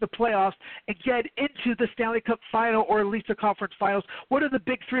push in the playoffs and get into the Stanley Cup final or at least the conference finals? What are the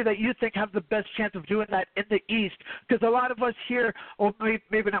big 3 that you think have the best chance of doing that in the East? Because a lot of us here, or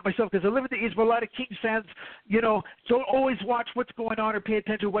maybe not myself because I live in the East, but a lot of Kings fans, don't always watch what's going on or pay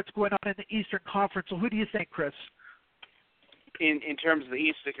attention to what's going on in the Eastern Conference. So who do you think, Chris? In terms of the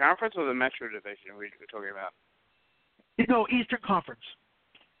Eastern Conference or the Metro Division we're talking about? No, Eastern Conference.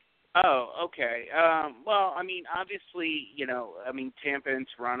 Oh, okay. Well, I mean, obviously, Tampa and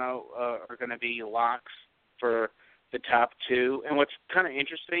Toronto are going to be locks for the top 2. And what's kind of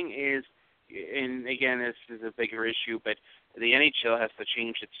interesting is, and again, this is a bigger issue, but the NHL has to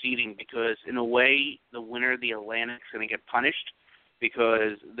change its seeding because, in a way, the winner of the Atlantic is going to get punished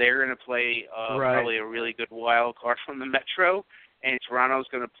because they're going to play probably a really good wild card from the Metro. And Toronto's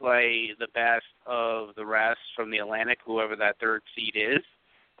going to play the best of the rest from the Atlantic, whoever that third seed is,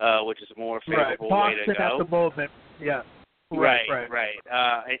 which is a more favorable way to go. Boston at the moment, yeah. Right.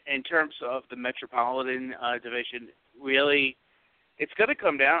 In terms of the Metropolitan Division, really, it's going to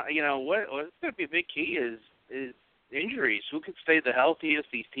come down. What's going to be a big key is injuries. Who can stay the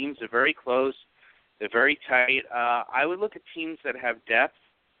healthiest? These teams are very close. They're very tight. I would look at teams that have depth.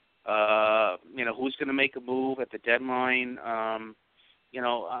 Who's going to make a move at the deadline. I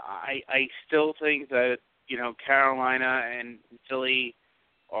still think that, Carolina and Philly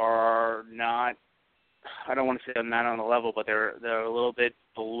are not, I don't want to say they're not on the level, but they're a little bit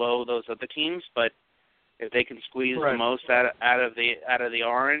below those other teams. But if they can squeeze the most out of the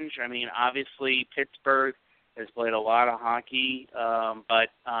orange, I mean, obviously Pittsburgh has played a lot of hockey, but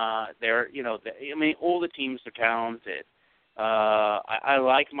they're, all the teams are talented. I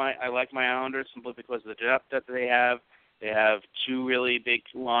like my Islanders simply because of the depth that they have. They have two really big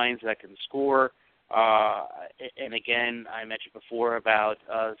lines that can score. And again, I mentioned before about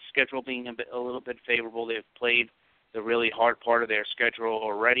schedule being a little bit favorable. They've played the really hard part of their schedule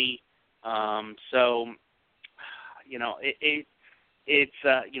already. So, it's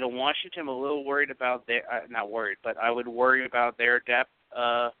Washington. I'm a little worried about their not worried, but I would worry about their depth.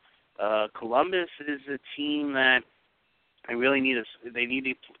 Columbus is a team that I really they need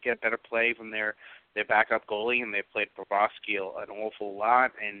to get better play from their backup goalie, and they've played Bobrovsky an awful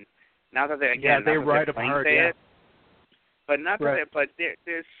lot. And now that they ride him hard, but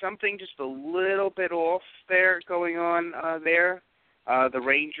there's something just a little bit off there going on there. The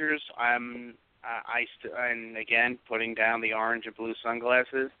Rangers, and again putting down the orange and blue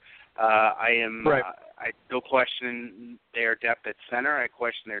sunglasses. I still question their depth at center. I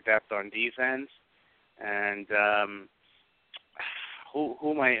question their depth on defense, and who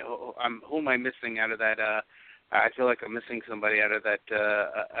am I missing out of that? I feel like I'm missing somebody out of that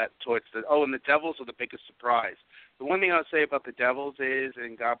towards the. Oh, and the Devils are the biggest surprise. The one thing I'll say about the Devils is,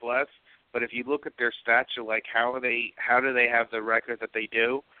 and God bless, but if you look at their stats, you're like, how do they have the record that they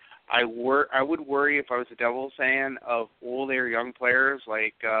do? I would worry if I was a Devils fan of all their young players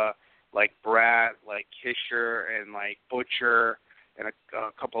like Bratt, like Kisher, and like Butcher, and a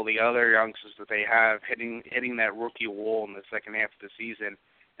couple of the other youngsters that they have hitting that rookie wall in the second half of the season,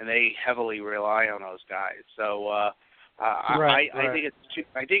 and they heavily rely on those guys. So I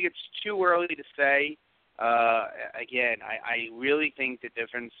think it's too early to say. Again, I really think the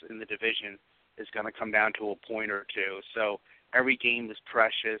difference in the division is going to come down to a point or two. So every game is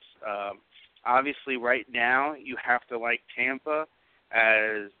precious. Obviously, right now you have to like Tampa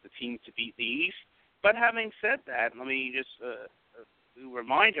as the team to beat the East. But having said that, let me just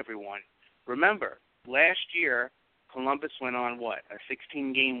remind everyone, remember, last year Columbus went on, a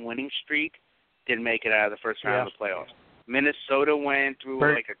 16-game winning streak, didn't make it out of the first round of the playoffs. Minnesota went through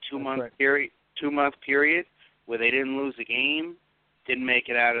a two-month period where they didn't lose a game, didn't make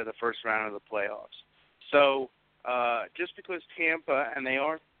it out of the first round of the playoffs. So just because Tampa, and they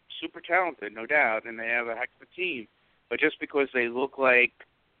are super talented, no doubt, and they have a heck of a team, but just because they look like,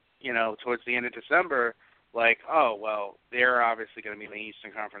 towards the end of December, like, oh, well, they're obviously going to be in the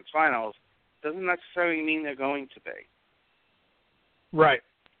Eastern Conference Finals, doesn't necessarily mean they're going to be. Right.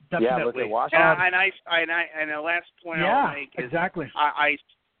 Definitely. Yeah, look at Washington. And the last point I'll make is exactly. I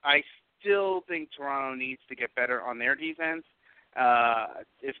still think Toronto needs to get better on their defense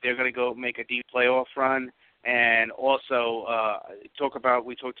if they're going to go make a deep playoff run. And also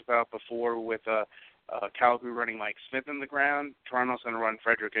we talked about before with Calgary running Mike Smith in the ground. Toronto's going to run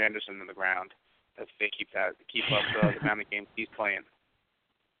Frederik Andersen in the ground if they keep up the amount of games he's playing.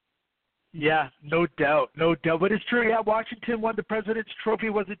 Yeah, no doubt. But it's true, Washington won the President's Trophy,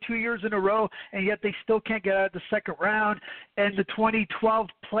 was it 2 years in a row, and yet they still can't get out of the second round. And the 2012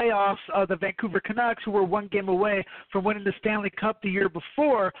 playoffs, the Vancouver Canucks, who were one game away from winning the Stanley Cup the year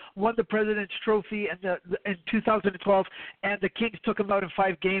before, won the President's Trophy in 2012, and the Kings took them out in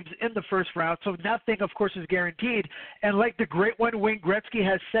 5 games in the first round. So nothing, of course, is guaranteed. And like the great one, Wayne Gretzky,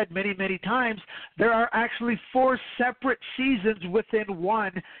 has said many, many times, there are actually 4 separate seasons within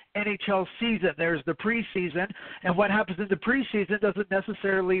one NHL season. There's the preseason, and what happens in the preseason doesn't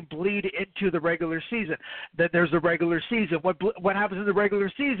necessarily bleed into the regular season. Then there's the regular season. What happens in the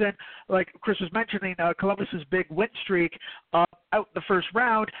regular season, like Chris was mentioning, Columbus's big win streak out the first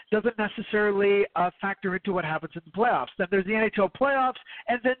round doesn't necessarily factor into what happens in the playoffs. Then there's the NHL playoffs,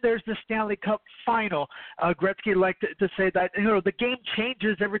 and then there's the Stanley Cup final. Gretzky liked to say that the game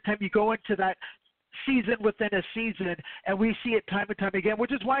changes every time you go into that season within a season, and we see it time and time again,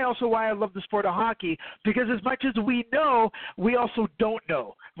 which is why I love the sport of hockey, because as much as we know, we also don't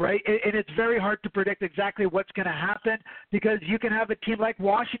know, right? And it's very hard to predict exactly what's going to happen, because you can have a team like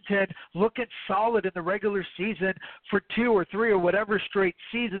Washington looking solid in the regular season for 2 or 3 or whatever straight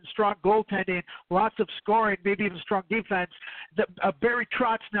seasons, strong goaltending, lots of scoring, maybe even strong defense. Barry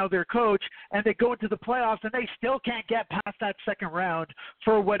Trott's now their coach, and they go into the playoffs and they still can't get past that second round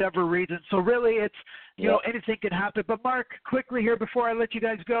for whatever reason. So really it's, anything can happen. But Mark, quickly here before I let you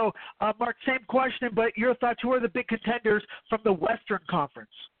guys go, Mark, same question, but your thoughts, who are the big contenders from the Western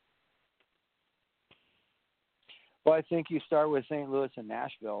Conference? Well, I think you start with St. Louis and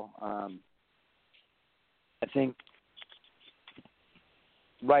Nashville. I think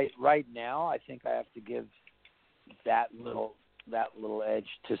right now, I think I have to give that little edge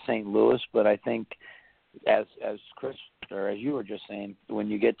to St. Louis, but I think as Chris or as you were just saying, when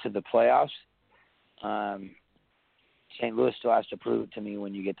you get to the playoffs, St. Louis still has to prove it to me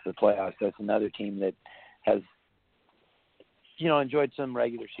when you get to the playoffs. That's another team that has enjoyed some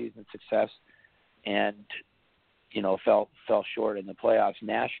regular season success and, fell short in the playoffs.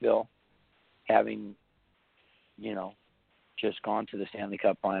 Nashville, having, just gone to the Stanley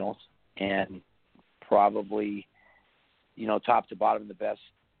Cup Finals and probably, top to bottom the best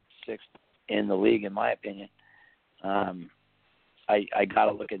sixth in the league, in my opinion. I got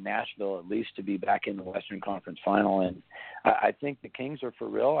to look at Nashville at least to be back in the Western Conference Final, and I think the Kings are for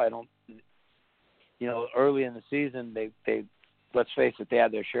real. I don't, early in the season, they let's face it, they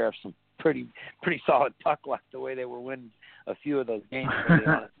had their share of some pretty solid puck luck the way they were winning a few of those games early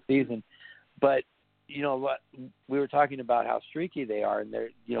on in the season. But what we were talking about how streaky they are, and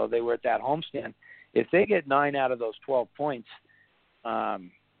they were at that homestand. If they get 9 out of those 12 points,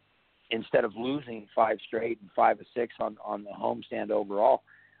 instead of losing 5 straight and 5 of 6 on the homestand overall,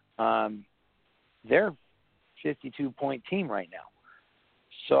 they're a 52-point team right now.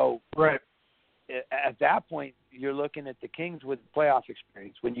 So right at that point, you're looking at the Kings with playoff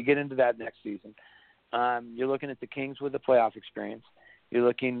experience. When you get into that next season, you're looking at the Kings with the playoff experience. You're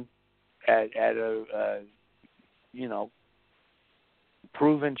looking at a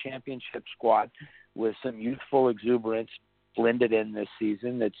proven championship squad with some youthful exuberance blended in this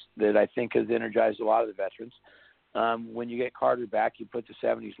season that I think has energized a lot of the veterans. When you get Carter back, you put the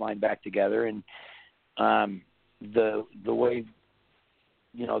 70s line back together, and the way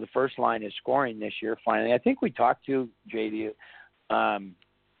the first line is scoring this year. Finally, I think we talked to JD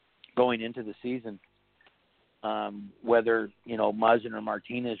going into the season whether Muzzin or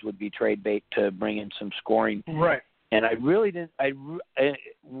Martinez would be trade bait to bring in some scoring. Right. And I really didn't.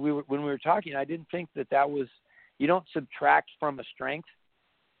 When we were talking, I didn't think that was. You don't subtract from a strength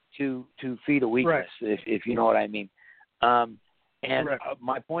to feed a weakness, right, if you know what I mean.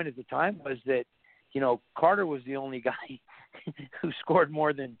 My point at the time was that Carter was the only guy who scored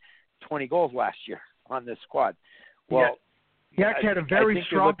more than 20 goals last year on this squad. Well, he actually had a very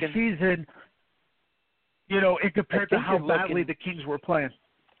strong season. Compared to how badly the Kings were playing.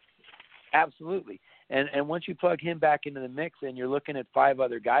 Absolutely. And once you plug him back into the mix and you're looking at 5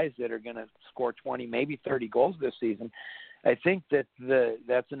 other guys that are going to score 20, maybe 30 goals this season, I think that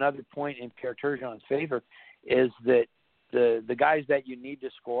that's another point in Pierre Turgeon's favor, is that the guys that you need to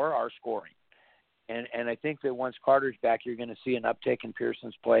score are scoring. And I think that once Carter's back, you're going to see an uptick in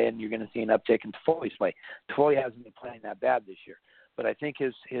Pearson's play, and you're going to see an uptick in Toffoli's play. Toffoli hasn't been playing that bad this year, but I think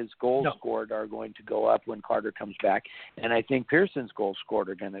his goals scored are going to go up when Carter comes back, and I think Pearson's goals scored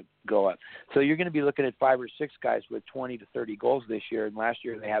are going to go up. So you're going to be looking at 5 or 6 guys with 20 to 30 goals this year, and last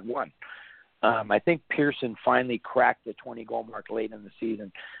year they had 1. I think Pearson finally cracked the 20-goal mark late in the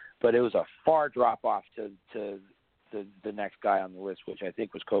season, but it was a far drop-off to the next guy on the list, which I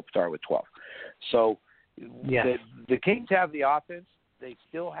think was Kopitar with 12. So the Kings have the offense. They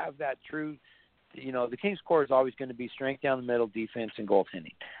still have that true – the Kings' core is always going to be strength down the middle, defense, and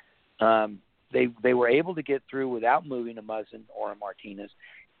goaltending. They were able to get through without moving a Muzzin or a Martinez.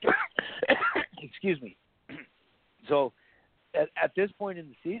 Excuse me. So at this point in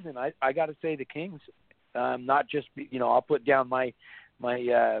the season, I got to say the Kings, not just I'll put down my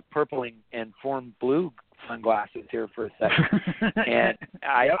purple and formed blue sunglasses here for a second, and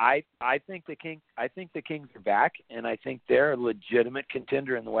I think the Kings are back, and I think they're a legitimate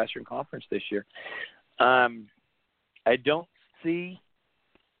contender in the Western Conference this year. I don't see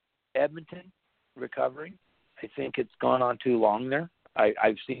Edmonton recovering. I think it's gone on too long there.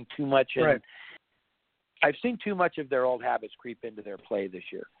 I've seen too much. I've seen too much of their old habits creep into their play this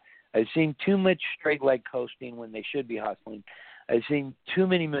year. I've seen too much straight leg coasting when they should be hustling. I've seen too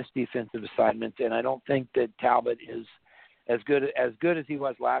many missed defensive assignments, and I don't think that Talbot is as good as he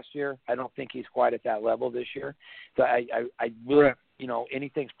was last year. I don't think he's quite at that level this year. So I really,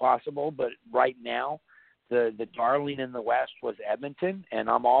 anything's possible, but right now, the darling in the West was Edmonton, and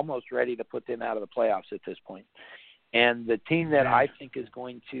I'm almost ready to put them out of the playoffs at this point. And the team that I think is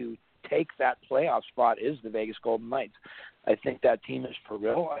going to take that playoff spot is the Vegas Golden Knights. I think that team is for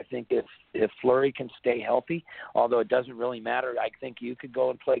real. I think if Fleury can stay healthy, although it doesn't really matter, I think you could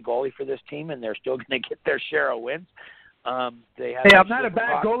go and play goalie for this team, and they're still going to get their share of wins. I'm not a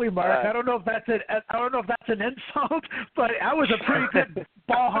bad goalie, Mark. I don't know if that's an insult, but I was a pretty good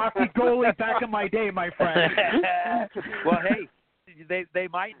ball hockey goalie back in my day, my friend. Well, hey, they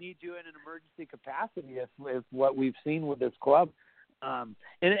might need you in an emergency capacity if what we've seen with this club. And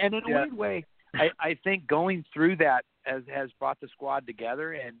in a weird way, I think going through that has brought the squad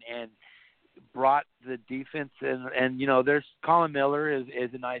together and brought the defense and there's Colin Miller is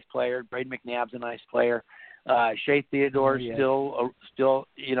a nice player. Braden McNabb's a nice player. Shea Theodore's still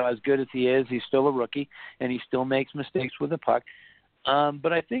as good as he is, he's still a rookie and he still makes mistakes with the puck.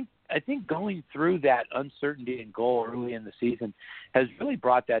 But I think think going through that uncertainty in goal early in the season has really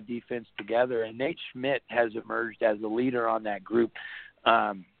brought that defense together, and Nate Schmidt has emerged as a leader on that group,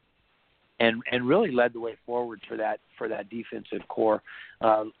 and really led the way forward for that defensive core.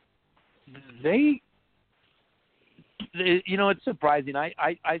 They it's surprising.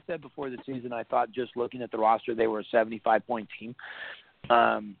 I said before the season I thought just looking at the roster they were a 75-point team,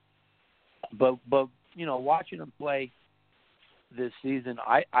 but watching them play this season,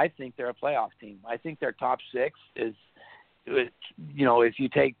 I think they're a playoff team. I think their top six is, if you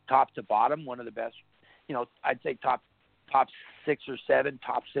take top to bottom, one of the best. I'd say top 6 or 7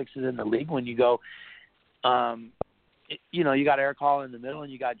 top sixes in the league. When you go, you got Eric Hall in the middle,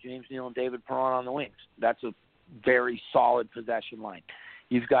 and you got James Neal and David Perron on the wings. That's a very solid possession line.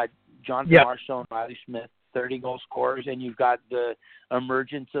 You've got Jonathan Marshall and Riley Smith, 30-goal scorers, and you've got the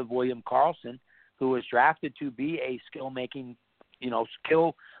emergence of William Karlsson, who was drafted to be a skill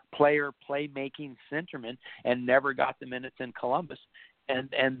player, playmaking centerman, and never got the minutes in Columbus. And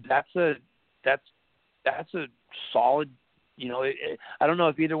that's a solid. I don't know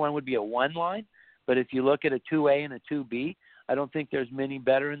if either one would be a one line, but if you look at a 2A and a 2B, I don't think there's many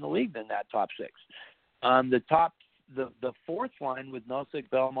better in the league than that top six. The fourth line with Nosek,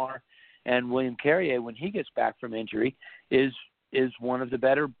 Belmar, and William Carrier, when he gets back from injury, is one of the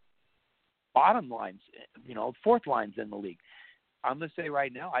better bottom lines, fourth lines in the league. I'm going to say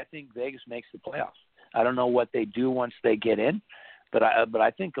right now, I think Vegas makes the playoffs. I don't know what they do once they get in, but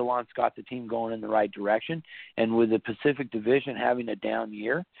I think Gallant's got the team going in the right direction. And with the Pacific Division having a down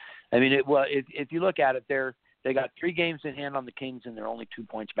year, if you look at it, they got 3 games in hand on the Kings, and they're only 2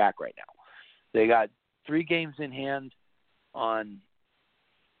 points back right now. They got 3 games in hand on,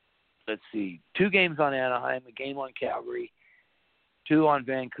 2 games on Anaheim, a game on Calgary, 2 on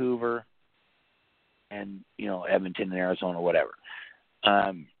Vancouver, and Edmonton and Arizona, whatever.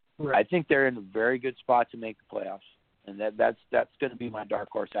 Right. I think they're in a very good spot to make the playoffs, and that's going to be my dark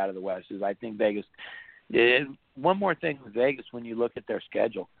horse out of the West. Is I think Vegas. One more thing with Vegas, when you look at their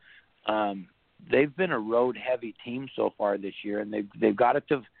schedule, they've been a road-heavy team so far this year, and they've got it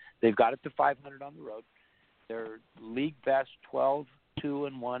to 500 on the road. They're league best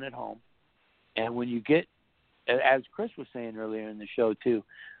 12-2-1 at home, and when you get, as Chris was saying earlier in the show too,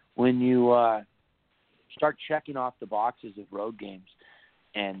 when you start checking off the boxes of road games,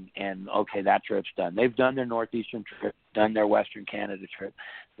 and okay, that trip's done. They've done their Northeastern trip, done their Western Canada trip.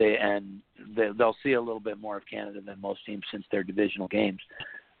 They'll see a little bit more of Canada than most teams since their divisional games.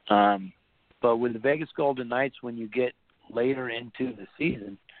 But with the Vegas Golden Knights, when you get later into the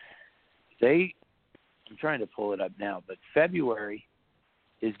season, I'm trying to pull it up now, but February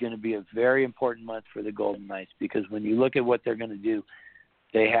is going to be a very important month for the Golden Knights, because when you look at what they're going to do,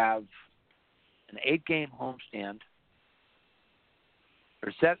 they have an 8-game homestand,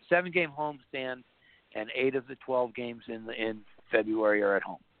 or 7-game homestand, and 8 of the 12 games in February are at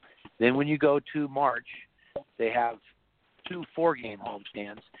home. Then when you go to March, they have 2 4-game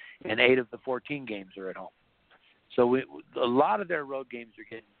homestands, and 8 of the 14 games are at home. So a lot of their road games are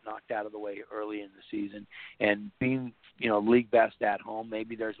getting knocked out of the way early in the season, and being league best at home.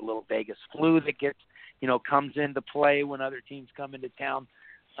 Maybe there's a little Vegas flu that gets comes into play when other teams come into town.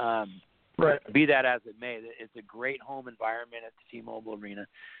 Right. Be that as it may, it's a great home environment at the T-Mobile Arena.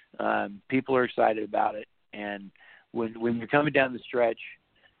 People are excited about it, and when you're coming down the stretch,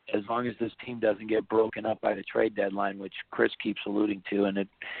 as long as this team doesn't get broken up by the trade deadline, which Chris keeps alluding to, and it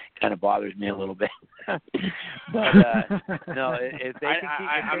kind of bothers me a little bit. But no, if they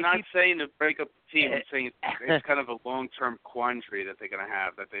I'm not saying to break up the team. I'm saying it's kind of a long-term quandary that they're going to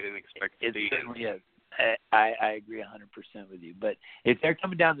have that they didn't expect to see. It certainly is. I agree 100% with you. But if they're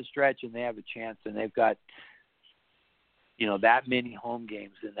coming down the stretch and they have a chance, and they've got that many home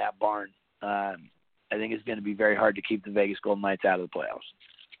games in that barn, I think it's going to be very hard to keep the Vegas Golden Knights out of the playoffs.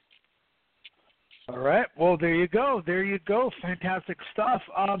 All right. Well, there you go. Fantastic stuff.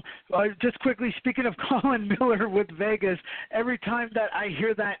 Just quickly, speaking of Colin Miller with Vegas, every time that I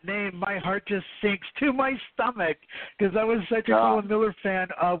hear that name, my heart just sinks to my stomach, because I was such a Colin Miller fan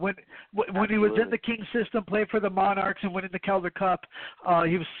when he was in the King system, played for the Monarchs, and winning the Calder Cup.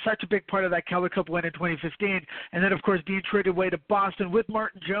 He was such a big part of that Calder Cup win in 2015. And then, of course, being traded away to Boston with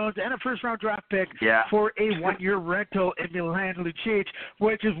Martin Jones and a first-round draft pick for a 1-year rental in Milan Lucic,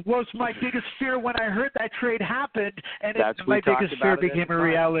 which was my biggest fear when I heard that trade happened, and my biggest fear became a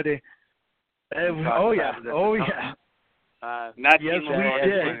reality. Oh yeah. Not yes, we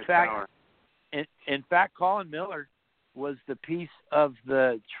did. In fact, Colin Miller was the piece of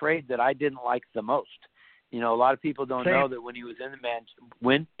the trade that I didn't like the most. A lot of people don't know that when he was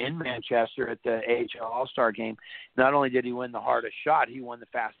in Manchester at the AHL All-Star game, not only did he win the hardest shot, he won the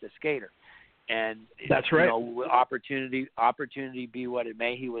fastest skater. And that's right. Opportunity be what it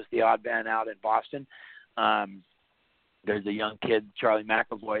may, he was the odd man out in Boston. There's a young kid, Charlie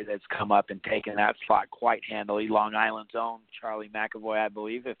McAvoy, that's come up and taken that spot quite handily. Long Island's own Charlie McAvoy, I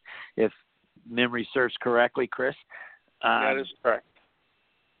believe, if memory serves correctly, Chris. That is correct.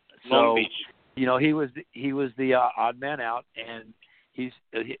 Long Beach. He was the odd man out, and he's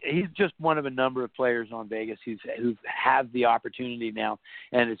just one of a number of players on Vegas who have the opportunity now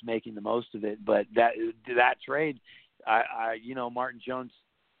and is making the most of it. But that trade, Martin Jones,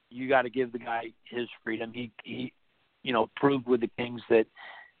 you got to give the guy his freedom. He proved with the Kings that,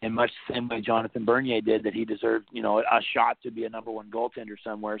 in much the same way Jonathan Bernier did, that he deserved, a shot to be a number one goaltender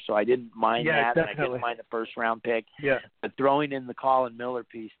somewhere. So I didn't mind that. Definitely. And I didn't mind the first round pick. Yeah. But throwing in the Colin Miller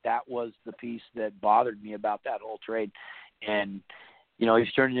piece, that was the piece that bothered me about that whole trade. And,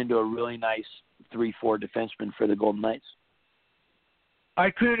 he's turning into a really nice 3-4 defenseman for the Golden Knights. I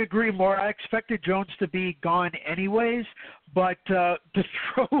couldn't agree more. I expected Jones to be gone anyways, but to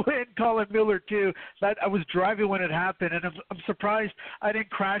throw in Colin Miller too, that I was driving when it happened, and I'm surprised I didn't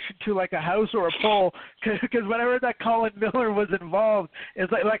crash into like a house or a pole, because when I heard that Colin Miller was involved,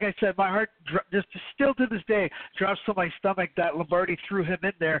 it's like I said, my heart just still to this day drops to my stomach that Lombardi threw him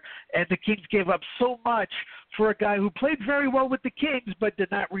in there, and the Kings gave up so much for a guy who played very well with the Kings but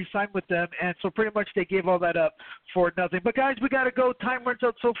did not re-sign with them, and so pretty much they gave all that up for nothing. But guys, we got to go. Time runs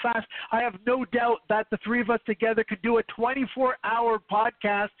out so fast. I have no doubt that the three of us together could do a 24-hour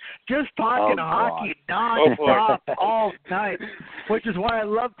podcast just talking hockey non-stop all night, which is why I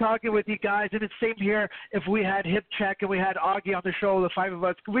love talking with you guys. And it's same here. If we had hipcheck and we had Augie on the show, the five of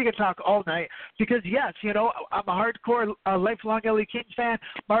us, we could talk all night because, yes, I'm a hardcore, lifelong LA Kings fan.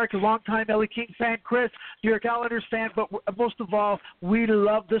 Mark, a longtime LA Kings fan. Chris, New York Islanders fan. But most of all, we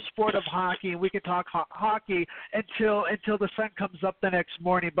love the sport of hockey, and we can talk hockey until the sun comes up the next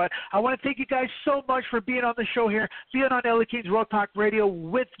morning. But I want to thank you guys so much for being on the show here, being on LA Kings Road Talk Radio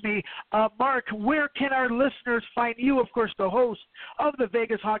with me. Mark, where can our listeners find you, of course, the host of the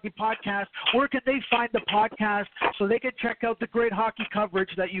Vegas Hockey Podcast? Where can they find the podcast so they can check out the great hockey coverage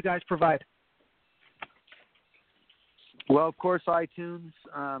that you guys provide? Well, of course, iTunes,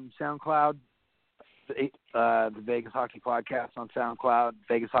 SoundCloud, the Vegas Hockey Podcast on SoundCloud,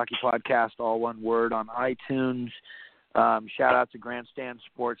 Vegas Hockey Podcast, all one word, on iTunes. Shout out to Grandstand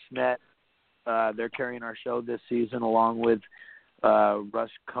Sportsnet. They're carrying our show this season along with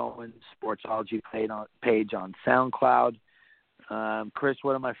Russ Cohen's Sportsology page on SoundCloud. Chris,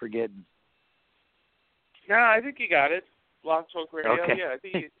 what am I forgetting? No, I think you got it. Blog Talk Radio. Okay. Yeah, I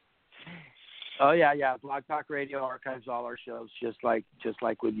think you... Oh yeah. Blog Talk Radio archives all our shows, just like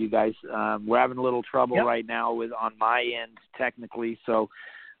with you guys. We're having a little trouble right now on my end technically, so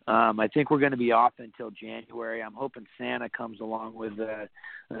I think we're going to be off until January. I'm hoping Santa comes along with a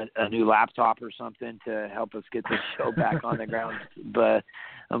new laptop or something to help us get this show back on the ground. But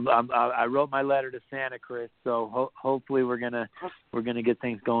I wrote my letter to Santa, Chris. So hopefully we're gonna get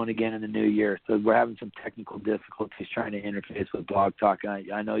things going again in the new year. So we're having some technical difficulties trying to interface with Blog Talk.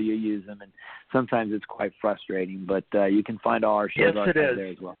 I know you use them, and sometimes it's quite frustrating. But you can find all our shows there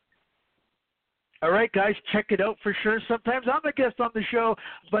as well. All right, guys, check it out for sure. Sometimes I'm a guest on the show,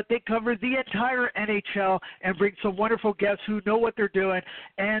 but they cover the entire NHL and bring some wonderful guests who know what they're doing,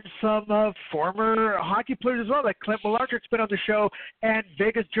 and some former hockey players as well, like Clint Malarchuk's been on the show, and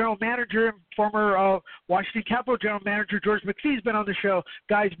Vegas general manager and former Washington Capitol general manager George McPhee's been on the show.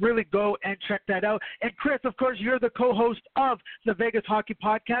 Guys, really go and check that out. And Chris, of course, you're the co-host of the Vegas Hockey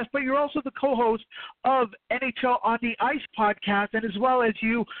Podcast, but you're also the co-host of NHL on the Ice podcast, and as well as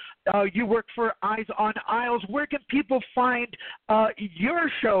you work for Eyes on Isles. Where can people find your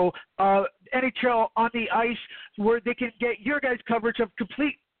show, NHL on the Ice, where they can get your guys' coverage of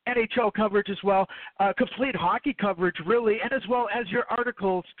complete NHL coverage as well, complete hockey coverage, really, and as well as your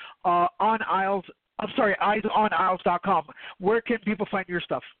articles on Isles? EyesOnIsles.com. Where can people find your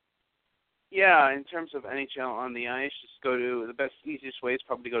stuff? Yeah, in terms of NHL on the Ice, just go to the easiest way is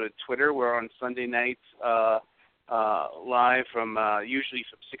probably go to Twitter. We're on Sunday nights. Live from usually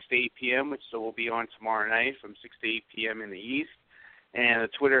from 6 to 8 p.m., so we'll be on tomorrow night from 6 to 8 p.m. in the East. And the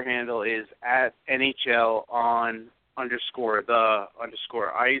Twitter handle is at NHL on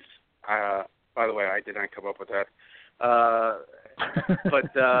 _the_ice. By the way, I did not come up with that. But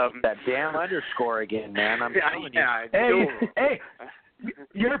that damn underscore again, man. I'm telling you. Hey,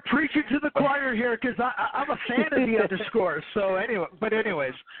 You're preaching to the choir here because I'm a fan of the underscore. So anyway,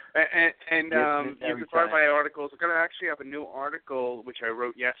 anyways. And you can find my articles. I'm going to actually have a new article which I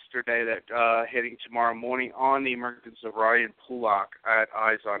wrote yesterday that hitting tomorrow morning on the emergence of Ryan Pulak at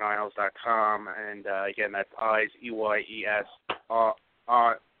eyesoniles.com. And again, that's eyes, EYES,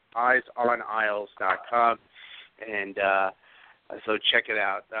 eyesoniles.com. And so check it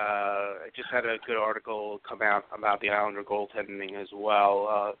out. I just had a good article come out about the Islander goaltending as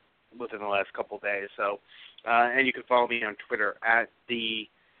well within the last couple of days. So, and you can follow me on Twitter at the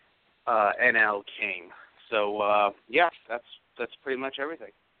NL King. So yeah, that's pretty much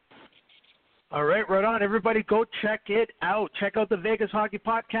everything. All right, right on. Everybody go check it out. Check out the Vegas Hockey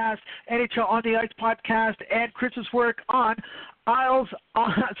Podcast, NHL on the Ice Podcast, and Chris's work on Isles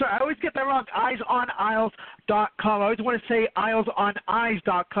on, sorry, I always get that wrong, eyesoniles.com. I always want to say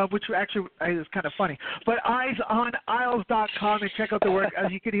eyesoneyes.com, which actually is kind of funny. But eyesoniles.com, and check out the work.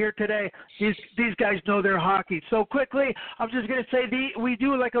 As you can hear today, these guys know their hockey. So quickly, I'm just going to say we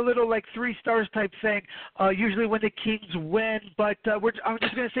do like a little like 3 stars type thing, usually when the Kings win. But I'm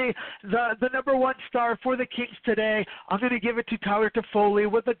just going to say the number 1 star for the Kings today, I'm going to give it to Tyler Toffoli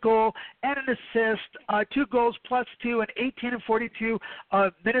with a goal and an assist, 2 goals plus 2, and 18 and 42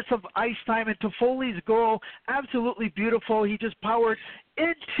 minutes of ice time. And Toffoli's goal, absolutely beautiful. He just powered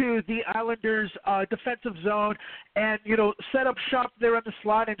into the Islanders' defensive zone and, set up shop there on the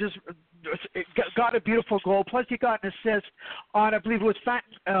slot and just got a beautiful goal. Plus, he got an assist on, I believe it was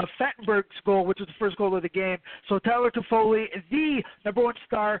Fattenberg's goal, which was the first goal of the game. So Tyler Toffoli, the number 1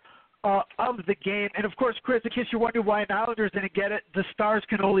 star of the game. And, of course, Chris, in case you're wondering why an Islanders didn't get it, the stars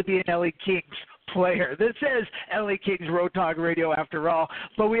can only be an LA Kings player. This is LA Kings Road Talk Radio after all.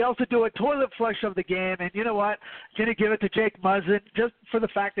 But we also do a toilet flush of the game. And you know what? Going to give it to Jake Muzzin just for the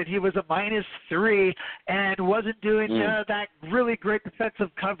fact that he was a -3 and wasn't doing that really great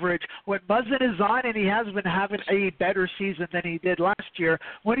defensive coverage. When Muzzin is on, and he has been having a better season than he did last year,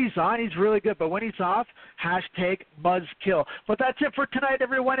 when he's on, he's really good. But when he's off, #Muzzkill. But that's it for tonight,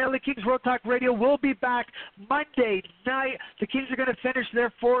 everyone. LA Kings Road Talk Radio will be back Monday night. The Kings are going to finish their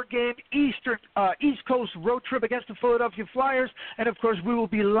 4-game East Coast road trip against the Philadelphia Flyers. And, of course, we will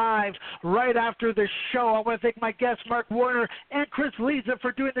be live right after the show. I want to thank my guests, Mark Warner and Chris Leza,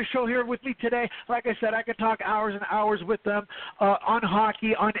 for doing the show here with me today. Like I said, I could talk hours and hours with them on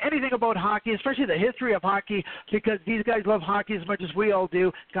hockey, on anything about hockey, especially the history of hockey, because these guys love hockey as much as we all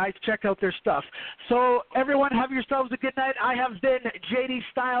do. Guys, check out their stuff. So, everyone, have yourselves a good night. I have been JD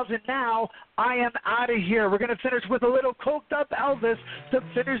Styles, and now I am out of here. We're going to finish with a little coked up Elvis to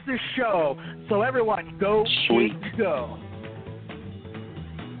finish the show. So everyone, go Sweet. Go.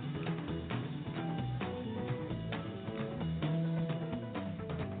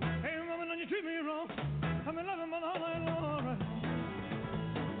 Hey, mama, don't you treat me wrong. I'm in love with my all right.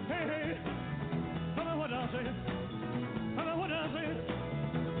 Hey, hey, tell me what I say. Tell me what I say.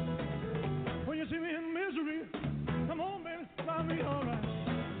 When you see me in misery, come on, baby, find me all right.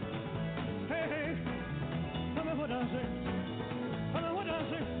 Hey, hey, tell me what I say. Tell me what I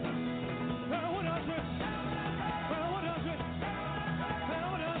say. Tell me what I say. Tell me what I say.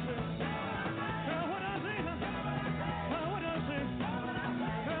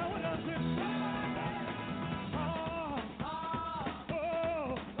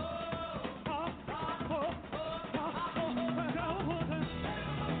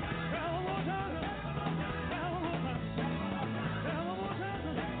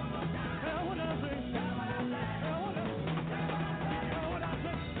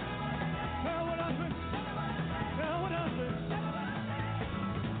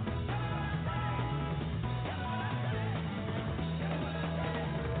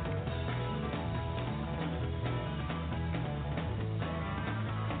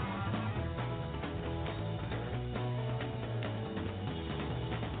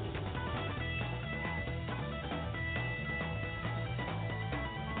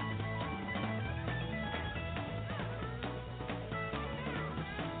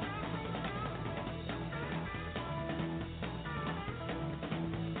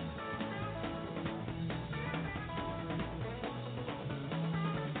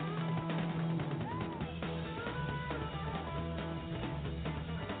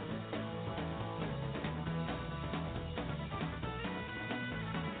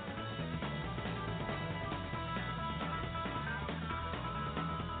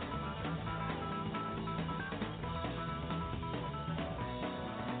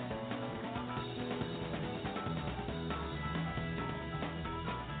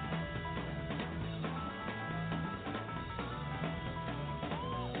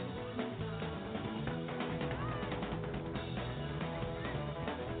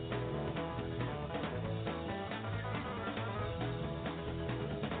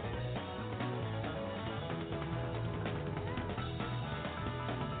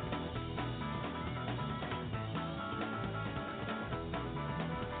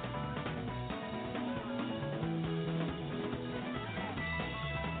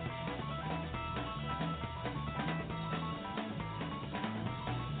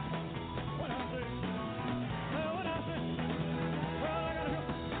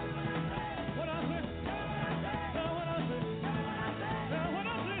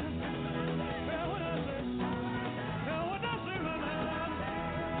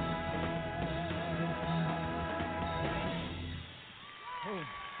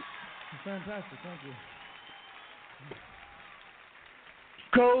 fantastic. Thank you.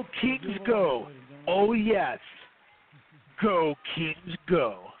 Go Kings, go. Oh, yes. Go Kings,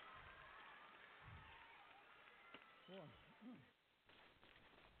 go.